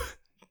jump him.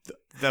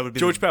 That would be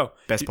George the Pell.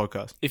 best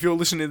podcast. If you're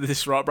listening to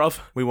this, right, bruv?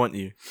 We want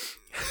you.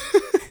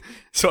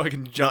 So I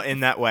can jump. Not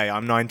in that way.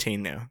 I'm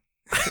 19 now.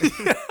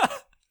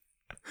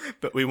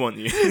 But we want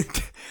you.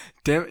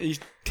 Damn, he's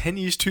 10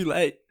 years too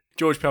late.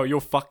 George Pell, you're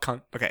fuck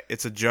cunt. Okay,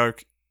 it's a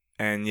joke,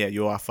 and yeah,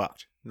 you are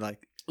fucked. Like,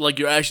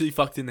 you're actually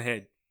fucked in the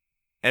head.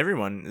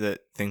 Everyone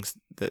that thinks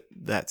that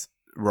that's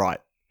right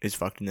is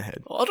fucked in the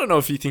head. I don't know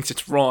if he thinks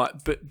it's right,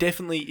 but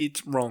definitely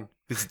it's wrong.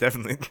 It's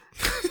definitely...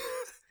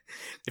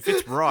 If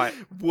it's right,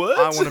 What?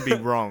 I want to be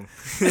wrong.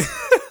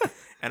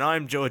 And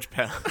I'm George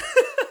Pell.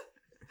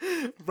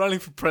 Running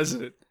for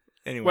president.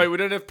 Anyway, Wait, we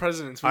don't have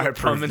presidents. We I have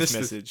prime approve this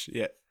ministers. message.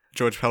 Yeah,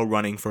 George Pell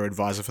running for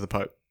advisor for the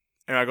Pope.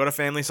 Anyway, I got a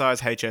family-size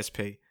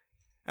HSP,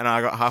 and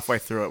I got halfway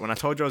through it. When I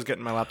told you I was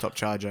getting my laptop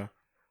charger,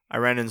 I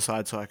ran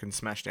inside so I can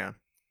smash down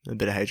a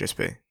bit of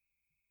HSP.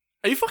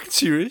 Are you fucking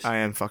serious? I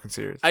am fucking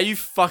serious. Are you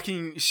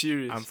fucking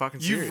serious? I'm fucking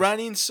You serious. ran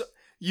inside...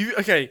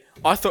 Okay,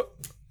 I thought...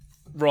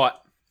 Right.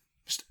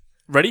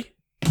 Ready?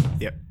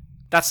 Yep.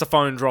 That's the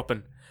phone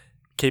dropping.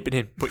 Keep it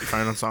in. Put your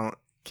phone on silent.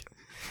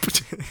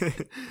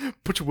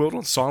 Put your world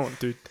on silent,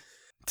 dude.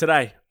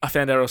 Today, I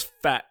found out I was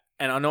fat.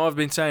 And I know I've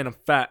been saying I'm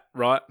fat,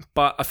 right?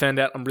 But I found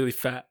out I'm really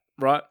fat,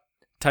 right?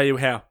 Tell you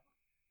how.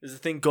 There's a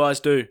thing guys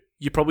do.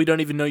 You probably don't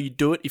even know you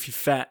do it if you're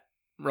fat,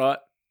 right?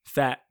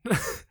 Fat.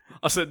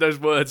 I said those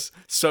words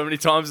so many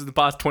times in the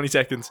past 20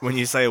 seconds. When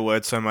you say a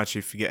word so much,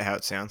 you forget how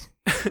it sounds.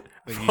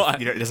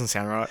 Right. It doesn't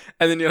sound right.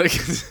 And then you're like,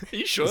 are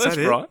you sure Is that's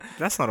that it? right?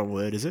 That's not a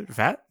word, is it?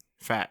 Fat?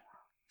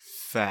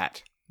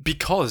 Fat.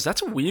 Because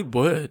that's a weird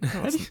word.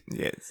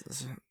 Yeah.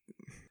 It's-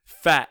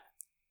 Fat.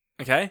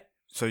 Okay?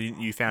 So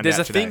you found There's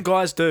out a today. thing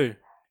guys do.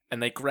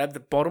 And they grab the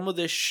bottom of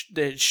their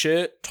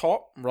shirt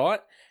top,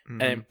 right?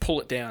 Mhm. And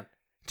pull it down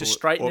to Pull it-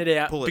 straighten or it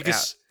out. Pull it because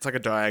out. It's like a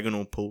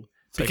diagonal pull.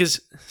 It's like-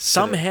 because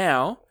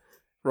somehow,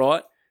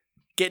 right,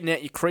 getting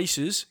out your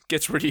creases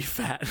gets rid of your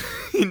fat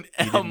in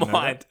our didn't know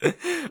mind of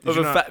you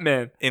a not- fat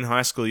man. In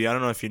high school, I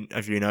don't know if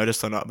you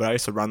noticed or not, but I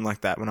used to run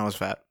like that when I was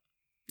fat.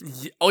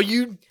 Oh,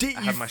 you did. I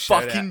You had my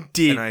shirt fucking out,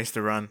 did. and I used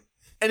to run.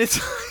 And it's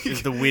It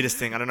was the weirdest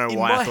thing. I don't know In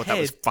why I my thought that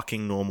was head-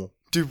 fucking normal.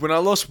 Dude, when I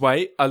lost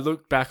weight, I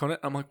looked back on it.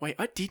 I'm like, wait,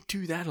 I did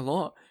do that a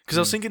lot. Because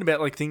I was thinking about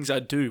like things I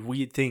do,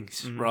 weird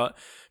things, right?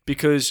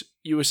 Because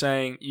you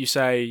say,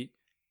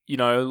 you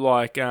know,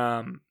 like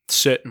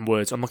certain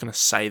words. I'm not going to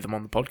say them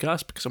on the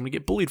podcast because I'm going to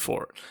get bullied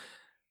for it.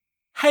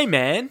 Hey,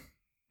 man.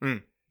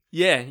 Mm.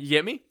 Yeah, you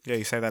get me? Yeah,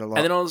 you say that a lot.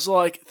 And then I was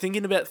like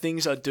thinking about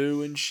things I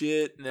do and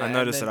shit. I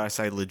noticed that I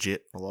say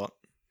legit a lot.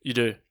 You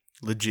do.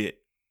 Legit.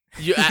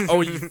 You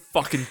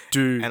fucking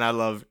do. And I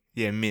love,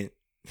 mint.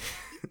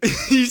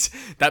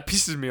 That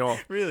pisses me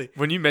off. Really?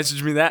 When you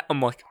message me that,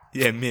 I'm like,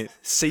 Yeah, mint.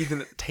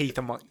 seething at the teeth.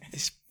 I'm like,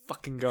 this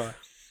fucking guy.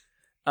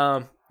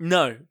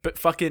 No, but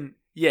fucking,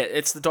 yeah,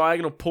 it's the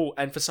diagonal pull.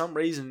 And for some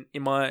reason,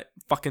 in my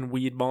fucking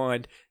weird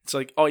mind, it's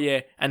like, oh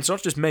yeah. And it's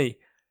not just me.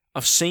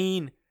 I've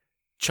seen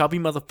chubby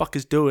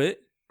motherfuckers do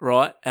it,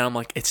 right? And I'm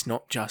like, it's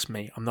not just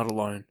me. I'm not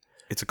alone.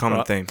 It's a common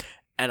Right. theme.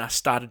 And I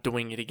started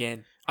doing it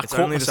again. It's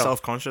only the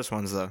self-conscious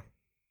ones, though.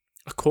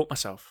 I caught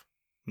myself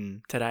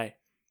Mm. today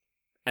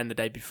and the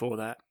day before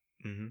that.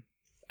 Mm-hmm.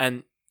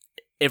 And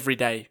every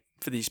day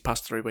for these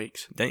past 3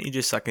 weeks. Don't you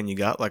just suck in your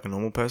gut like a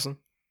normal person?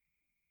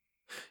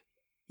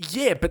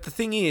 Yeah, but the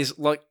thing is,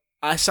 like,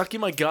 I suck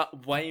in my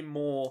gut way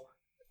more.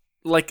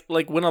 Like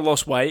when I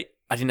lost weight,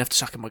 I didn't have to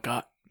suck in my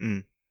gut.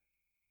 Mm.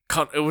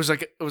 Cunt, it was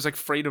like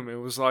freedom. It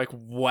was like,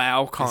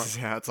 wow, This is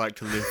cunt. how it's like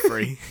to live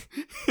free.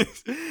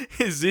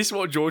 Is this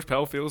what George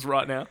Pell feels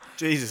right now?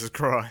 Jesus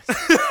Christ.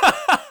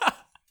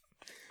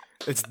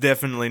 It's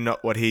definitely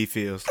not what he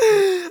feels.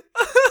 Fucking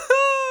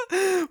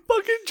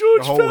George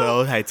The whole Pell.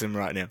 world hates him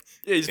right now.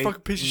 Yeah, he's a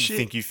fucking piece of You shit.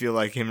 think you feel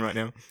like him right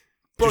now?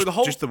 Bro, just, the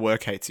whole- just the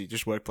work hates you.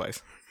 Just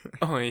workplace.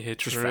 Oh yeah,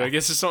 Just true. I fact.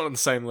 guess it's not on the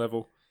same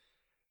level.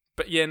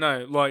 But yeah,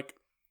 no, like,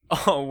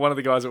 one of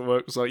the guys at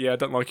work was like, "Yeah, I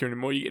don't like you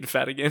anymore. You're getting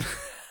fat again."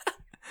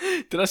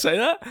 Did I say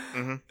that?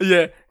 Mm-hmm.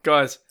 Yeah,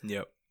 guys,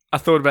 Yep. I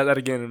thought about that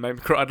again and it made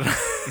me cry.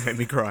 Made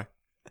me cry.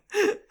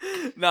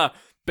 No,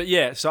 but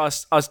yeah, so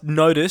I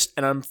noticed,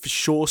 and I'm for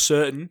sure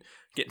certain,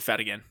 getting fat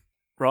again,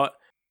 right?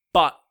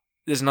 But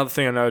there's another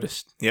thing I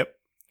noticed, Yep.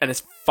 and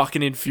it's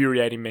fucking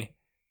infuriating me.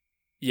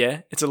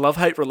 Yeah, it's a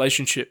love-hate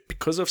relationship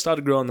because I've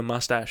started growing the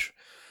mustache.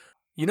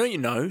 You know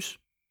your nose?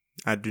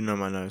 I do know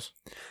my nose.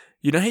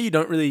 You know how you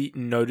don't really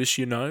notice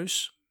your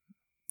nose?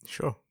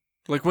 Sure.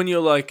 Like when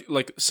you're like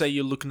say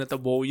you're looking at the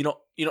wall, you're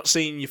not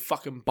seeing your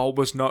fucking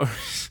bulbous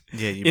nose.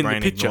 Yeah, your In the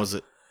brain picture. ignores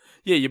it.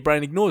 Yeah, your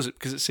brain ignores it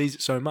because it sees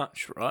it so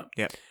much, right?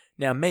 Yep.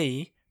 Now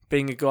me,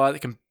 being a guy that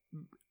can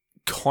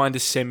kind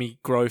of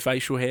semi-grow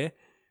facial hair,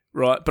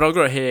 right? But I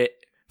grow hair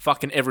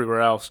fucking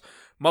everywhere else.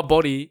 My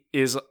body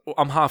is,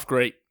 I'm half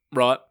Greek,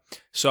 right?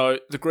 So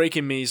the Greek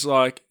in me is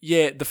like,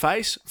 yeah, the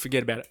face,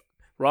 forget about it,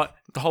 right?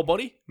 The whole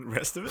body, The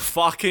rest of it?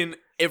 fucking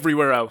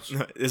everywhere else.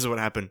 No, this is what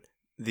happened.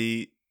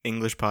 The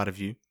English part of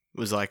you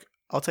was like,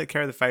 I'll take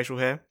care of the facial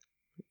hair.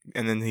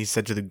 And then he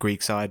said to the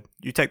Greek side,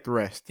 you take the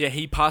rest. Yeah,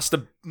 he passed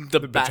the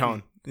baton,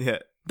 Baton. Yeah.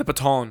 the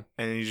baton.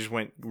 And then he just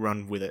went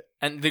run with it.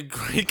 And the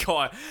Greek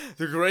guy,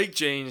 the Greek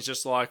gene is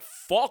just like,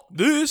 fuck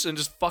this, and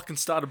just fucking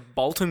started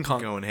bolting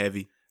cunt. Going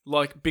heavy.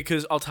 Like,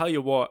 because I'll tell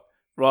you what,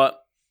 right?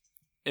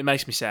 It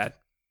makes me sad.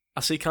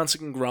 I see cunts that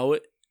can grow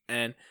it,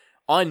 and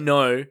I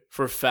know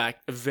for a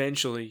fact,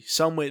 eventually,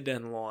 somewhere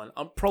down the line,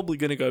 I'm probably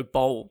going to go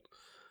bald,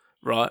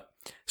 right?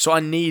 So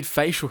I need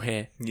facial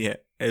hair. Yeah.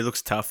 It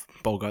looks tough.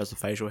 Bald guys with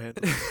facial hair.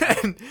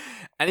 and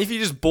if you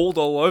just bald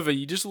all over,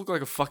 you just look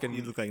like a fucking...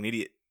 You look like an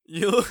idiot.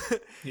 You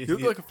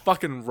look like a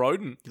fucking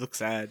rodent. You look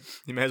sad.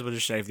 You may as well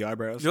just shave the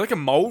eyebrows. You're like a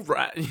mole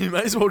rat. You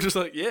may as well just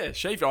like, yeah,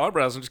 shave your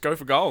eyebrows and just go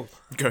for gold.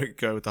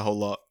 Go with the whole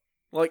lot.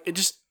 Like, it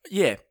just,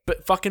 yeah.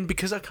 But fucking,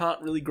 because I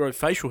can't really grow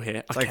facial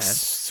hair, It's I like can.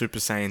 Super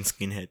Saiyan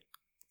skinhead.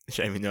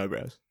 Shaving the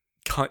eyebrows.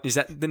 Can't. Is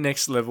that the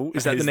next level?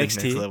 Is that the next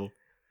tier? level?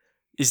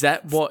 Is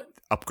that what?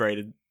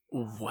 Upgraded.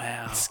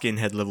 Wow.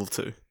 Skinhead level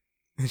 2.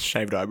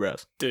 Shaved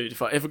eyebrows. Dude,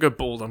 if I ever go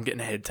bald, I'm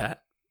getting a head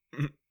tat.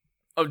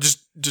 Oh,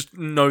 just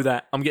know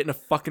that. I'm getting a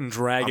fucking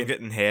dragon. I'm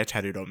getting hair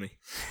tattooed on me.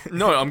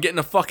 No, I'm getting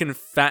a fucking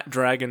fat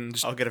dragon.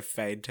 I'll get a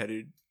fade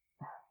tattooed.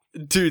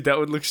 Dude, that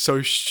would look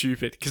so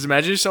stupid. Because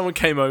imagine if someone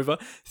came over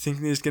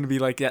thinking there's going to be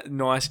like that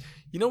nice...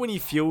 You know when you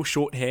feel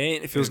short hair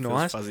and it feels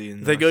nice? Fuzzy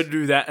and They nice. go to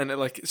do that and it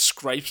like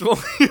scrapes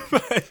along your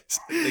face.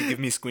 They give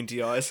me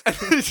squinty eyes. And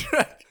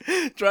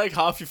then drag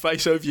half your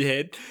face over your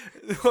head.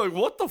 Like,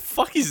 what the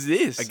fuck is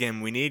this?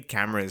 Again, we need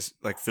cameras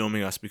like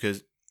filming us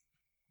because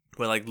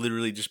we're like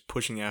literally just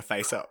pushing our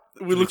face up.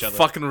 We to look each other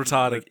fucking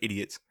retarded. like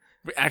idiots.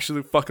 We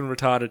actually look fucking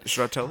retarded.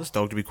 Should I tell this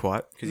dog to be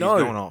quiet? Because No.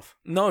 he's going off.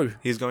 No.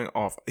 He's going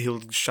off.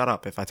 He'll shut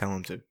up if I tell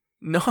him to.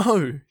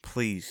 No.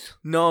 Please.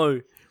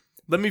 No.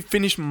 Let me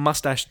finish my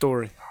mustache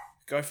story.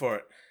 Go for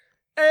it.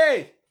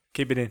 Hey!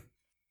 Keep it in.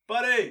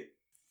 Buddy!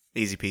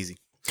 Easy peasy.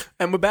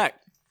 And we're back.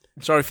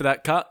 Sorry for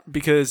that cut,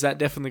 because that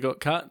definitely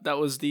got cut. That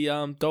was the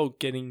dog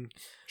getting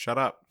Shut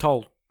up.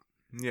 told.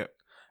 Yeah.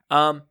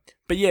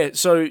 But But yeah,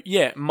 so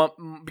yeah,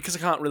 because I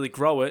can't really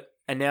grow it,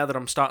 and now that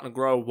I'm starting to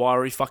grow a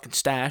wiry fucking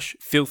stash,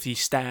 filthy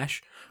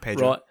stash,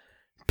 Pedro. right?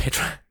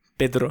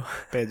 Pedro.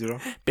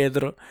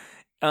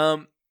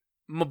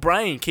 My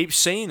brain keeps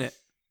seeing it.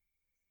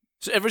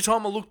 So every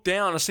time I look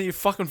down, I see a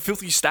fucking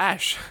filthy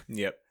stash.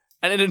 Yep.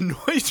 And it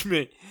annoys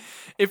me.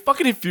 It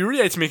fucking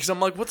infuriates me because I'm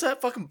like, what's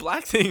that fucking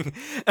black thing?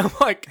 And I'm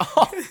like,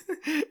 oh,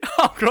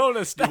 I'm growing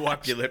a stash. You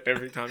wipe your lip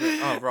every time.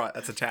 Oh, right.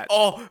 That's attached.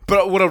 Oh,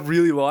 but what I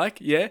really like,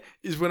 yeah,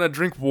 is when I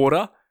drink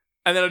water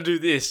and then I do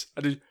this.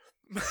 I do.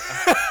 You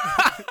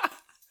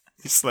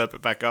slurp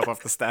it back up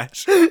off the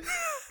stash.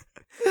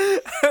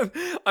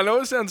 I know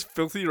it sounds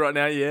filthy right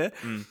now, yeah.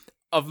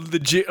 I've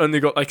legit only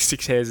got like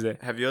 6 hairs there.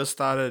 Have yours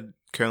started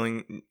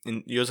curling?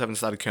 Yours haven't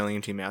started curling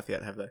into your mouth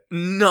yet, have they?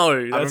 No.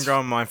 I've been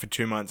growing mine for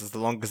 2 months. It's the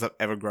longest I've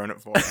ever grown it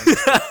for. And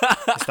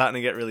it's starting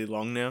to get really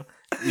long now.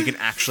 You can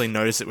actually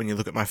notice it when you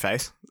look at my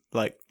face.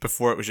 Like,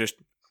 before it was just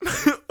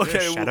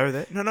okay, shadow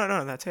there. No,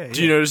 that's hair.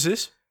 Do you notice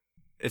this?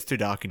 It's too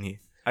dark in here.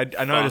 I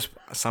noticed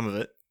some of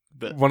it,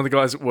 but One of the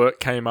guys at work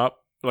came up,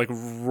 like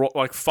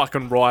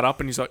fucking right up,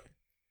 and he's like,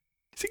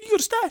 you got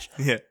a stash?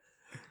 yeah.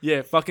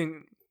 Yeah,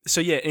 fucking. So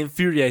yeah, it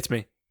infuriates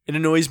me. It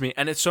annoys me,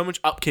 and it's so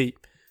much upkeep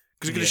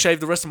because I'm gonna shave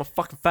the rest of my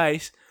fucking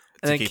face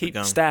and then keep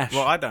the stash.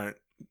 Well, I don't,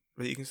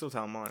 but you can still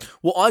tell mine.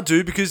 Well, I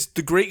do because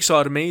the Greek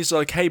side of me is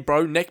like, hey,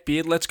 bro, neck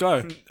beard, let's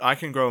go. I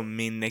can grow a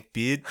mean neck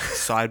beard,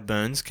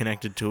 sideburns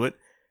connected to it,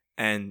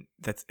 and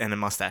a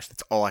mustache.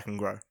 That's all I can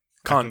grow.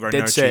 I can grow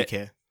no cheek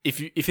hair.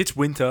 If it's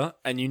winter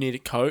and you need a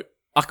coat,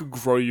 I could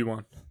grow you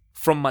one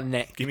from my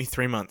neck. Give me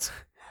 3 months.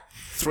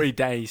 3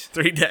 days.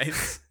 3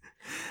 days.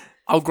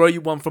 I'll grow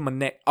you one from my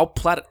neck. I'll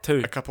plait it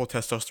too. A couple of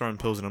testosterone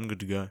pills and I'm good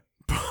to go.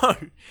 Bro,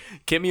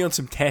 get me on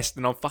some test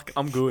and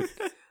I'm good.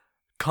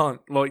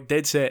 Can't. Like,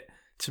 dead set.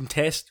 Some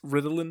test,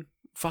 Ritalin.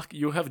 Fuck,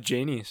 you'll have a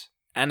genius.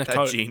 And a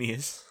coat.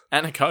 Genius.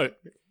 And a coat.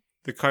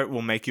 The coat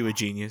will make you a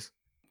genius.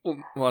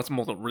 Well, that's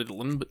more than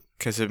Ritalin, but...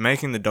 Because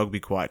making the dog be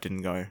quiet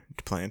didn't go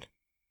to plan.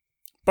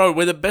 Bro,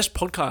 we're the best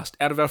podcast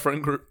out of our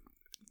friend group.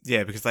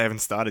 Yeah, because they haven't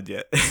started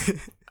yet.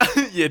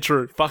 Yeah,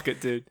 true. Fuck it,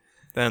 dude.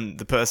 Then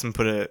the person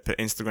put an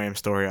Instagram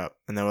story up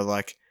and they were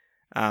like,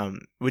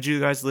 would you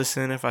guys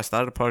listen if I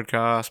started a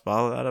podcast,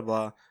 blah, blah, blah,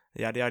 blah,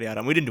 yada, yada, yada.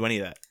 And we didn't do any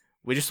of that.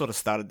 We just sort of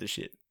started the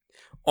shit.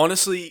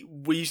 Honestly,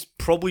 we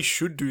probably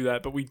should do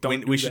that, but we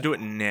don't We should do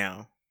it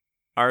now.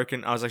 I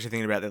reckon, I was actually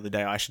thinking about it the other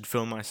day, I should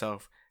film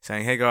myself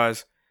saying, hey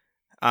guys,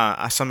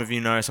 some of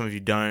you know, some of you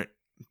don't,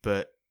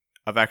 but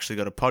I've actually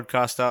got a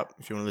podcast up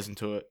if you want to listen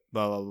to it,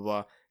 blah, blah, blah,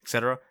 blah,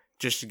 etc.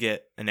 Just to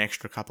get an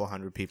extra couple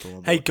hundred people on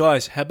board. Hey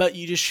guys, how about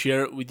you just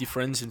share it with your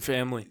friends and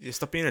family? Yeah,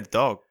 stop being a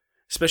dog.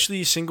 Especially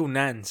your single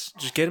nans.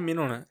 Just get them in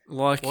on it.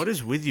 Like, what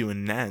is with you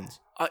and nans?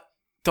 I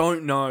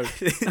don't know.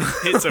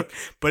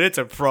 But it's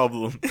a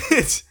problem.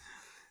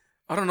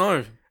 I don't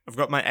know. I've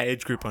got my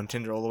age group on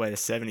Tinder all the way to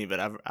 70, but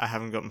I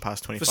haven't gotten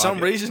past 25 For some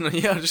yet. reason,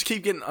 yeah, I just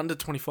keep getting under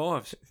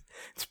 25s.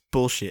 It's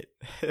bullshit.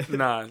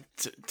 Nah,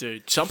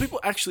 dude. Some people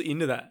are actually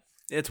into that.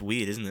 It's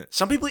weird, isn't it?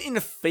 Some people are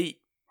into feet.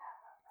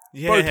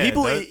 Yeah, bro,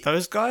 people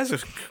those guys are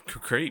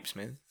creeps,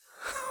 man.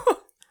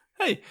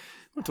 Hey,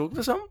 want to talk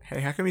about something?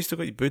 Hey, how come you still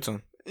got your boots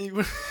on? You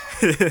want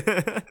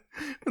to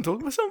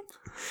talk about something?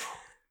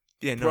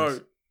 Yeah, no. Bro,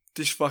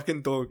 this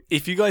fucking dog.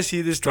 If you guys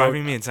hear this It's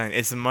driving me insane.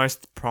 It's the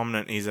most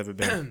prominent he's ever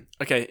been.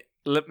 Okay,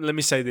 let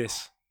me say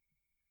this.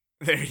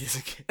 There he is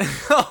again.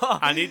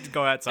 I need to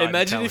go outside.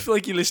 Imagine if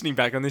like you're listening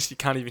back on this, you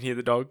can't even hear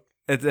the dog.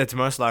 It's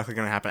most likely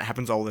going to happen. It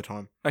happens all the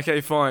time.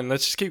 Okay, fine.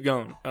 Let's just keep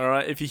going. All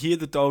right. If you hear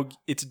the dog,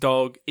 it's a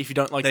dog. If you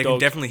don't like they dogs, can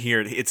definitely hear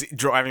it. It's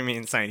driving me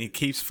insane. He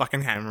keeps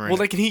fucking hammering. well,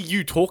 they can hear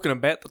you talking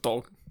about the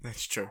dog.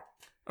 That's true.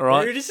 All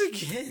right, There it is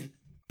again,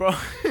 bro.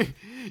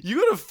 You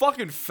got a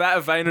fucking fat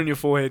vein on your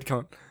forehead,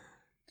 cunt.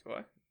 Do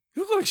I?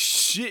 You look like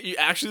shit. You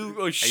actually look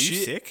like Are shit. you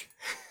sick?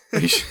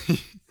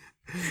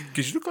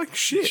 Because you look like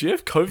shit. Do you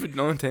have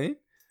COVID-19?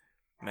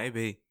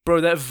 Maybe.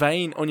 Bro, that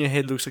vein on your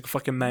head looks like a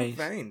fucking maze.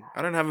 Vein.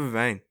 I don't have a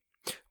vein.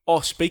 Oh,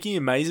 speaking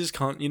of mazes,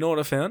 cunt, you know what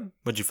I found?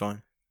 What'd you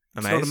find? A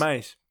It's maze? not a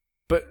maze.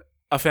 But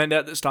I found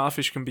out that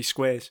starfish can be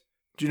squares.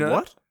 Do you know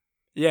What? that?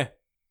 Yeah.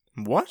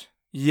 What?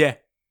 Yeah.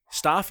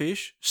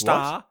 Starfish,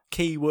 star,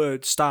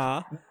 keyword,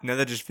 star. No,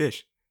 they're just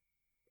fish.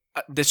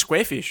 They're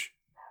square fish.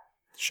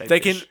 Shape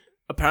They fish. can,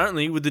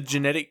 apparently, with the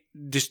genetic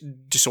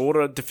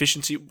disorder,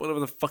 deficiency,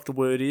 whatever the fuck the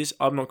word is.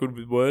 I'm not good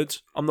with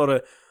words. I'm not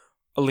a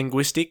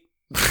linguistic.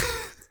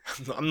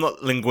 I'm not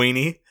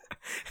linguini.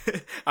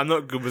 I'm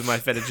not good with my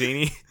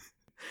fettuccine.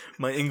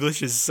 My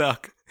English is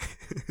suck.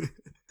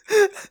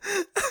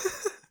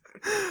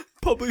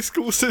 Public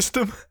school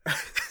system.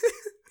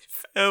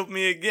 Help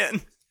me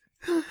again.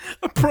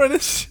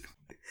 Apprentice.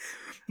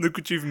 Look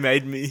what you've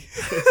made me.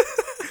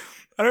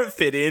 I don't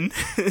fit in.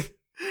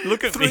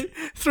 Look at me.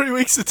 3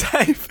 weeks of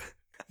tape.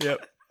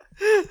 Yep.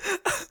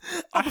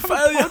 I'm a have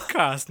failure. a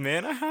podcast,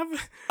 man. I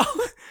have.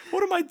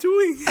 What am I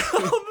doing?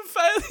 I'm a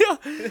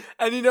failure.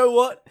 And you know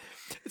what?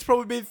 It's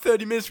probably been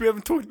 30 minutes. We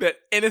haven't talked about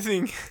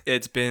anything.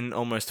 It's been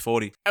almost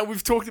 40. And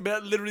we've talked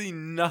about literally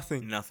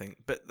nothing. Nothing.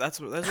 But those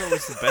are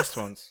always the best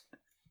ones.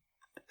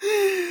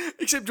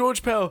 Except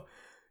George Pell.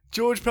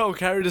 George Pell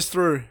carried us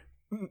through.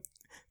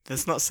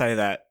 Let's not say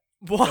that.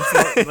 Why?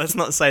 Let's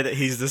not say that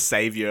he's the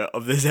savior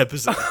of this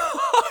episode.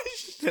 Oh,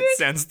 shit. That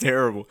sounds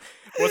terrible.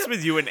 What's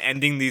with you and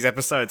ending these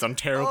episodes on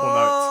terrible notes?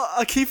 Oh,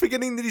 I keep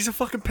forgetting that he's a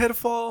fucking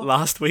pedophile.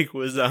 Last week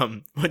was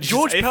what'd you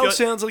George say? If Pell you're-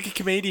 sounds like a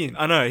comedian.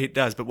 I know he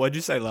does, but what'd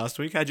you say last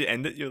week? How'd you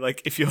end it? You're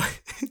like, if you're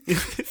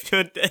if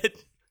you're dead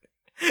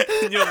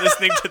and you're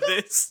listening to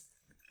this,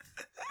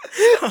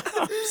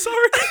 I'm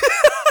sorry.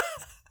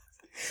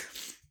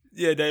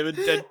 Yeah, David,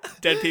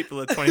 dead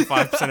people are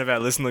 25% of our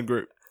listener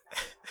group.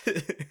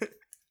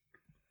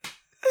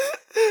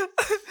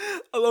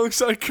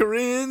 Alongside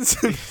Koreans,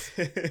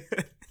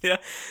 Yeah,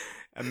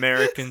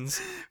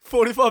 Americans.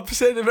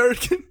 45%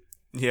 American,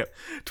 Yep,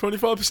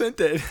 25%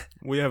 dead.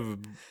 we have a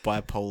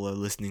bipolar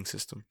listening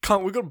system.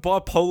 Cunt, we got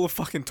bipolar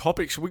fucking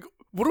topics. What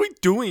are we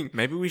doing?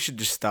 Maybe we should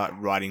just start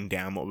writing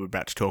down what we're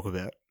about to talk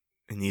about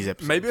in these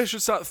episodes. Maybe I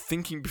should start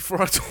thinking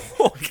before I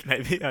talk.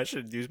 Maybe I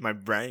should use my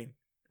brain.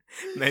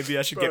 Maybe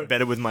I should Bro. get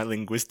better with my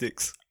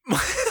linguistics.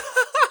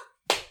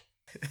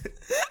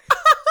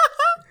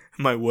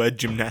 My word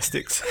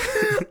gymnastics.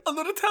 I'm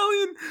not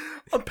Italian.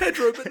 I'm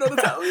Pedro, but not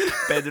Italian.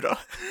 Pedro.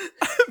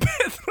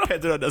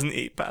 Pedro doesn't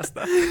eat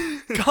pasta.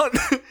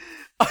 Cunt.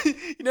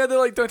 You know they're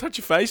like, don't touch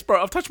your face,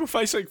 bro. I've touched my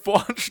face like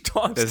 400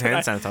 times. There's today.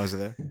 hand sanitizer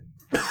there.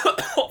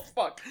 Oh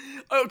fuck!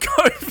 Oh,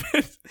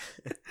 COVID.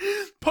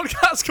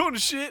 Podcast gone to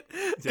shit.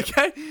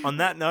 Okay, On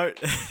that note,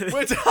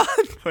 we're done.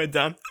 we're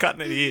done.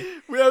 Cutting it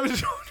here. We haven't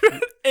talked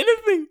about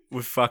anything.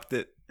 We fucked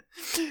it.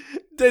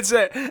 Dead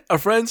set. Our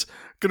friends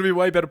gonna be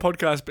way better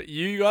podcast, but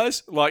you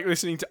guys like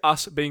listening to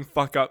us being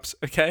fuck ups.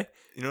 Okay,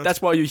 You know,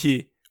 that's why you're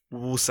here.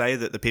 we'll say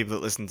that the people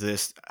that listen to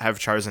this have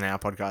chosen our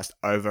podcast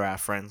over our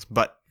friends,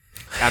 but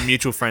our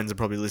mutual friends are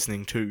probably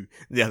listening to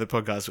the other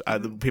podcasts.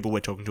 The people we're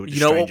talking to are just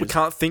You know what? We strangers.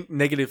 can't think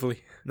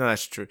negatively. No,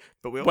 that's true.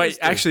 But we always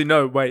Wait, do. actually,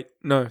 no. Wait,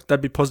 no.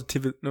 That'd be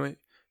positive. No, wait,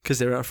 because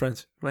they're our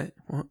friends. Wait,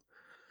 what?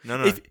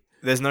 no. if-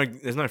 There's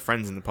no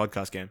friends in the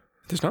podcast game.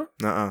 There's not.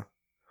 Nuh-uh.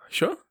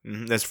 Sure.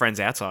 There's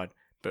friends outside,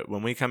 but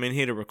when we come in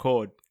here to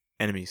record,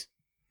 enemies.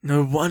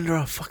 No wonder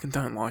I fucking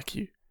don't like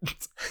you.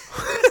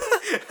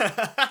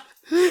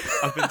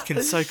 I've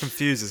been so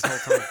confused this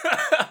whole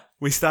time.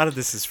 We started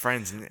this as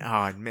friends, and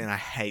oh man, I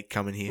hate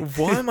coming here.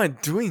 Why am I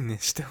doing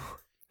this still?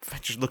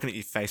 Just looking at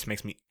your face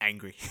makes me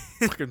angry,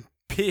 Fucking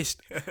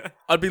pissed.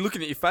 I'd be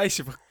looking at your face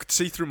if I could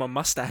see through my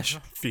mustache.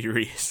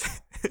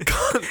 furious.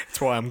 That's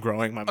why I'm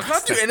growing my I can't do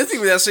mustache. anything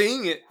without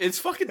seeing it. It's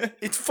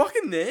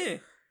fucking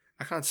there.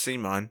 I can't see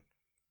mine.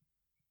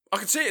 I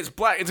can see it. It's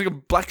black. It's like a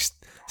black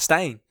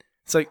stain.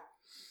 It's like,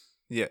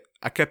 Yeah,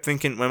 I kept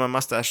thinking when my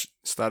mustache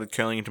started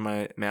curling into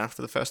my mouth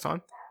for the first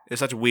time. It was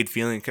such a weird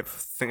feeling. I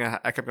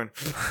kept going,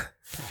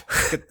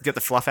 get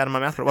the fluff out of my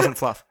mouth, but it wasn't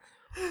fluff.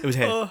 It was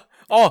hair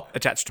oh,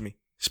 attached to me.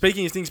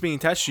 speaking of things being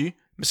attached to you,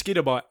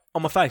 mosquito bite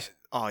on my face.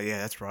 Oh yeah,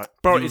 that's right,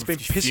 Bro, You it's were been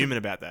pissing- fuming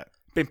about that.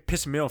 Been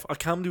pissing me off. I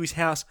come to his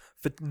house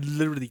for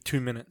literally 2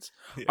 minutes.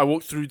 Yeah. I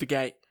walk through the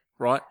gate,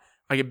 right?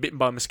 I get bitten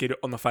by a mosquito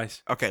on the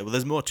face. Okay, well,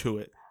 there's more to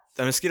it.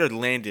 The mosquito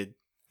landed,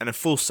 and a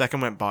full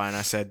second went by, and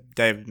I said,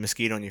 "David,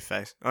 mosquito on your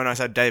face." Oh no, I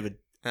said, "David,"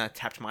 and I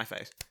tapped my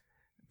face,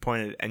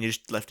 pointed, and you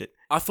just left it.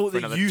 I thought For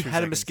that another you 2 had a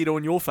seconds. mosquito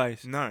on your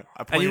face. No, I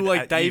And pointed you were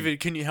like, at David,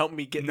 can you help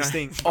me get this No.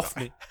 thing off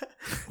me?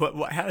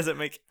 What? How does it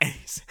make any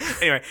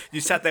sense? Anyway, you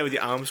sat there with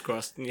your arms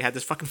crossed, and you had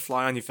this fucking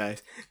fly on your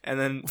face, and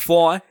then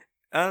Fly.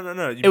 I don't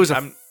know. It was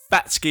a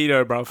fat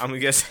mosquito, bro. I'm gonna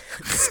guess.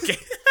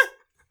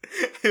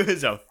 It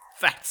was a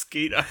fat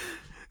mosquito.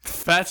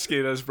 Fat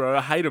mosquitoes, bro.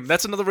 I hate them.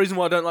 That's another reason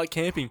why I don't like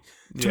camping.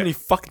 Too Yeah. many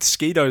fucking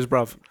mosquitoes,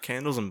 bro.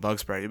 Candles and bug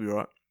spray, you'll be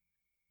right.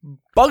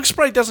 Bug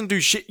spray doesn't do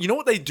shit. You know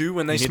what they do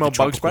when they You need smell the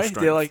bug tropical spray?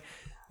 strength. They're like,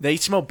 they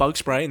smell bug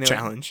spray and they're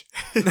Challenge.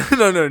 like,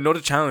 no, not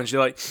a challenge. They're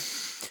like,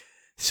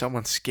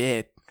 someone's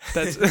scared.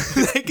 That's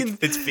they can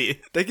It's fear.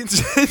 they can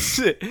sense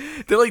it.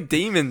 They're like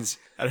demons.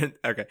 I don't.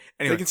 Okay.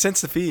 They Anyway, can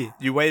sense the fear.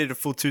 you waited a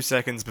full 2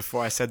 seconds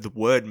before I said the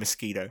word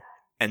mosquito,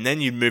 and then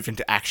you moved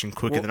into action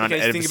quicker Well, than I'd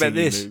okay, ever think seen about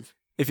you this. move.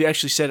 If you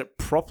actually said it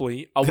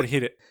properly, I would have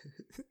hit it.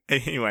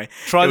 Anyway,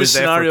 Try it this was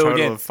there for a scenario total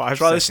again. of 5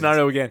 Try this seconds.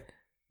 scenario again.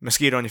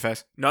 Mosquito on your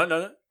face. No.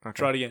 Okay.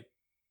 Try it again.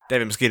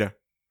 David, mosquito.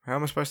 How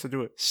am I supposed to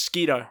do it?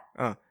 Skeeto.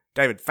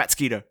 David, fat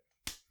mosquito.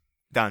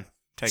 Done.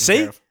 Taken See?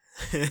 care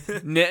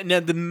of. Now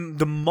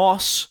the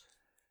moss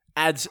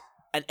adds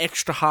an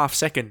extra half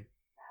second.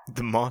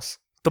 The moss.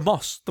 The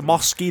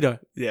mosquito.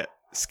 Yeah,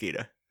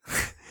 mosquito.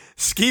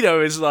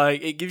 Skeeto is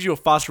like, it gives you a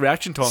fast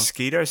reaction time.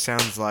 Mosquito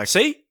sounds like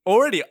See?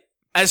 Already.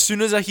 As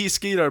soon as I hear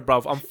Skeeto,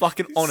 bruv, I'm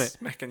fucking on it.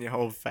 smacking your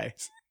whole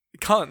face.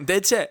 Can't.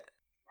 Dead set.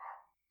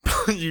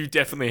 You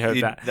definitely heard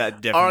that.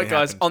 That definitely Alright,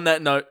 guys, happened. on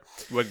that note,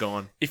 We're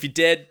gone. if you're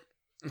dead,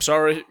 I'm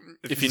sorry.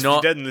 If you're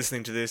not, dead and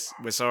listening to this,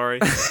 we're sorry.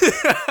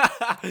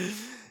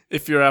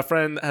 if you're our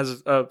friend that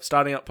has a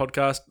starting up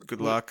podcast,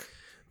 Good luck.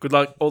 Good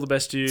luck. All the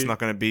best to you. It's not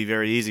going to be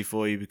very easy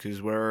for you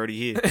because we're already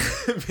here.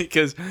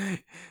 because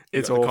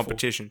it's Got the awful.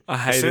 competition. I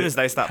hate As soon it. as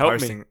they start Help me.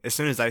 posting, as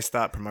soon as they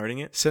start promoting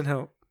it, Send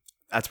help.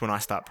 that's when I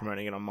start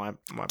promoting it on my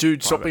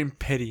Dude, stop private. being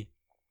petty.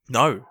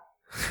 No.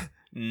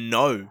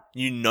 No.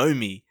 You know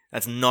me.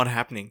 That's not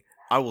happening.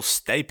 I will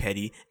stay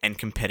petty and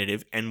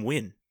competitive and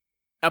win.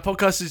 Our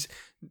podcast is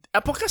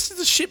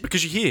the shit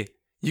because you're here.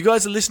 You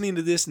guys are listening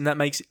to this, and that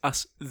makes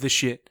us the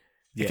shit.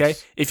 Yes. Okay?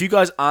 If you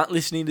guys aren't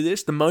listening to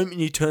this, the moment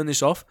you turn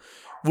this off,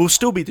 we'll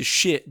still be the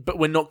shit, but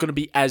we're not going to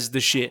be as the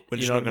shit. We're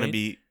just not going to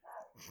be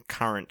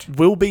current.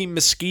 We'll be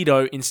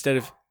mosquito instead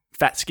of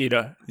fat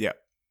skeeto. Yeah.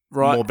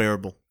 Right? More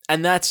bearable.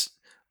 And that's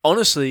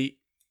honestly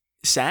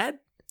sad.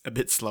 A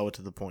bit slower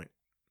to the point.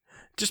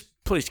 Just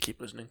please keep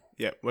listening.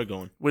 Yeah, we're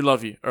going. We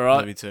love you, all right?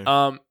 Love you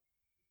too.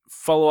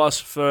 Follow us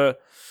for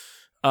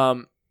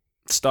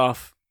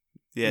stuff,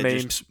 Yeah,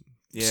 memes,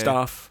 just,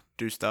 stuff.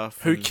 Do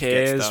stuff. Who and get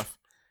cares? stuff.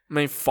 I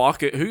mean,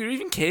 fuck it. Who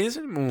even cares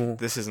anymore?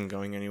 This isn't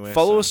going anywhere.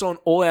 Follow us on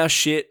all our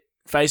shit.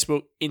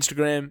 Facebook,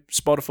 Instagram,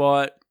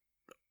 Spotify,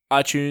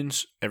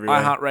 iTunes,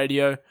 everywhere.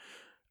 iHeartRadio.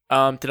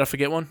 Did I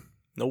forget one?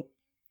 Nope.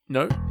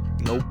 No?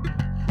 Nope.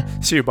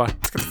 See you, bye.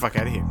 Get the fuck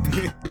out of here.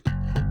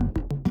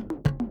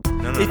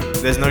 No.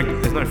 There's no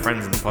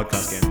friends in the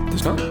podcast game.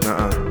 There's not?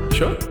 Nuh-uh.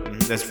 Sure?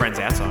 There's friends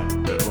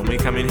outside. But when we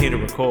come in here to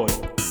record,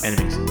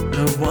 enemies.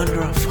 No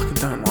wonder I fucking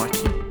don't like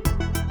you.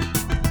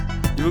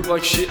 You look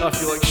like shit. I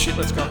feel like shit.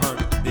 Let's go home.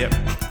 Yep.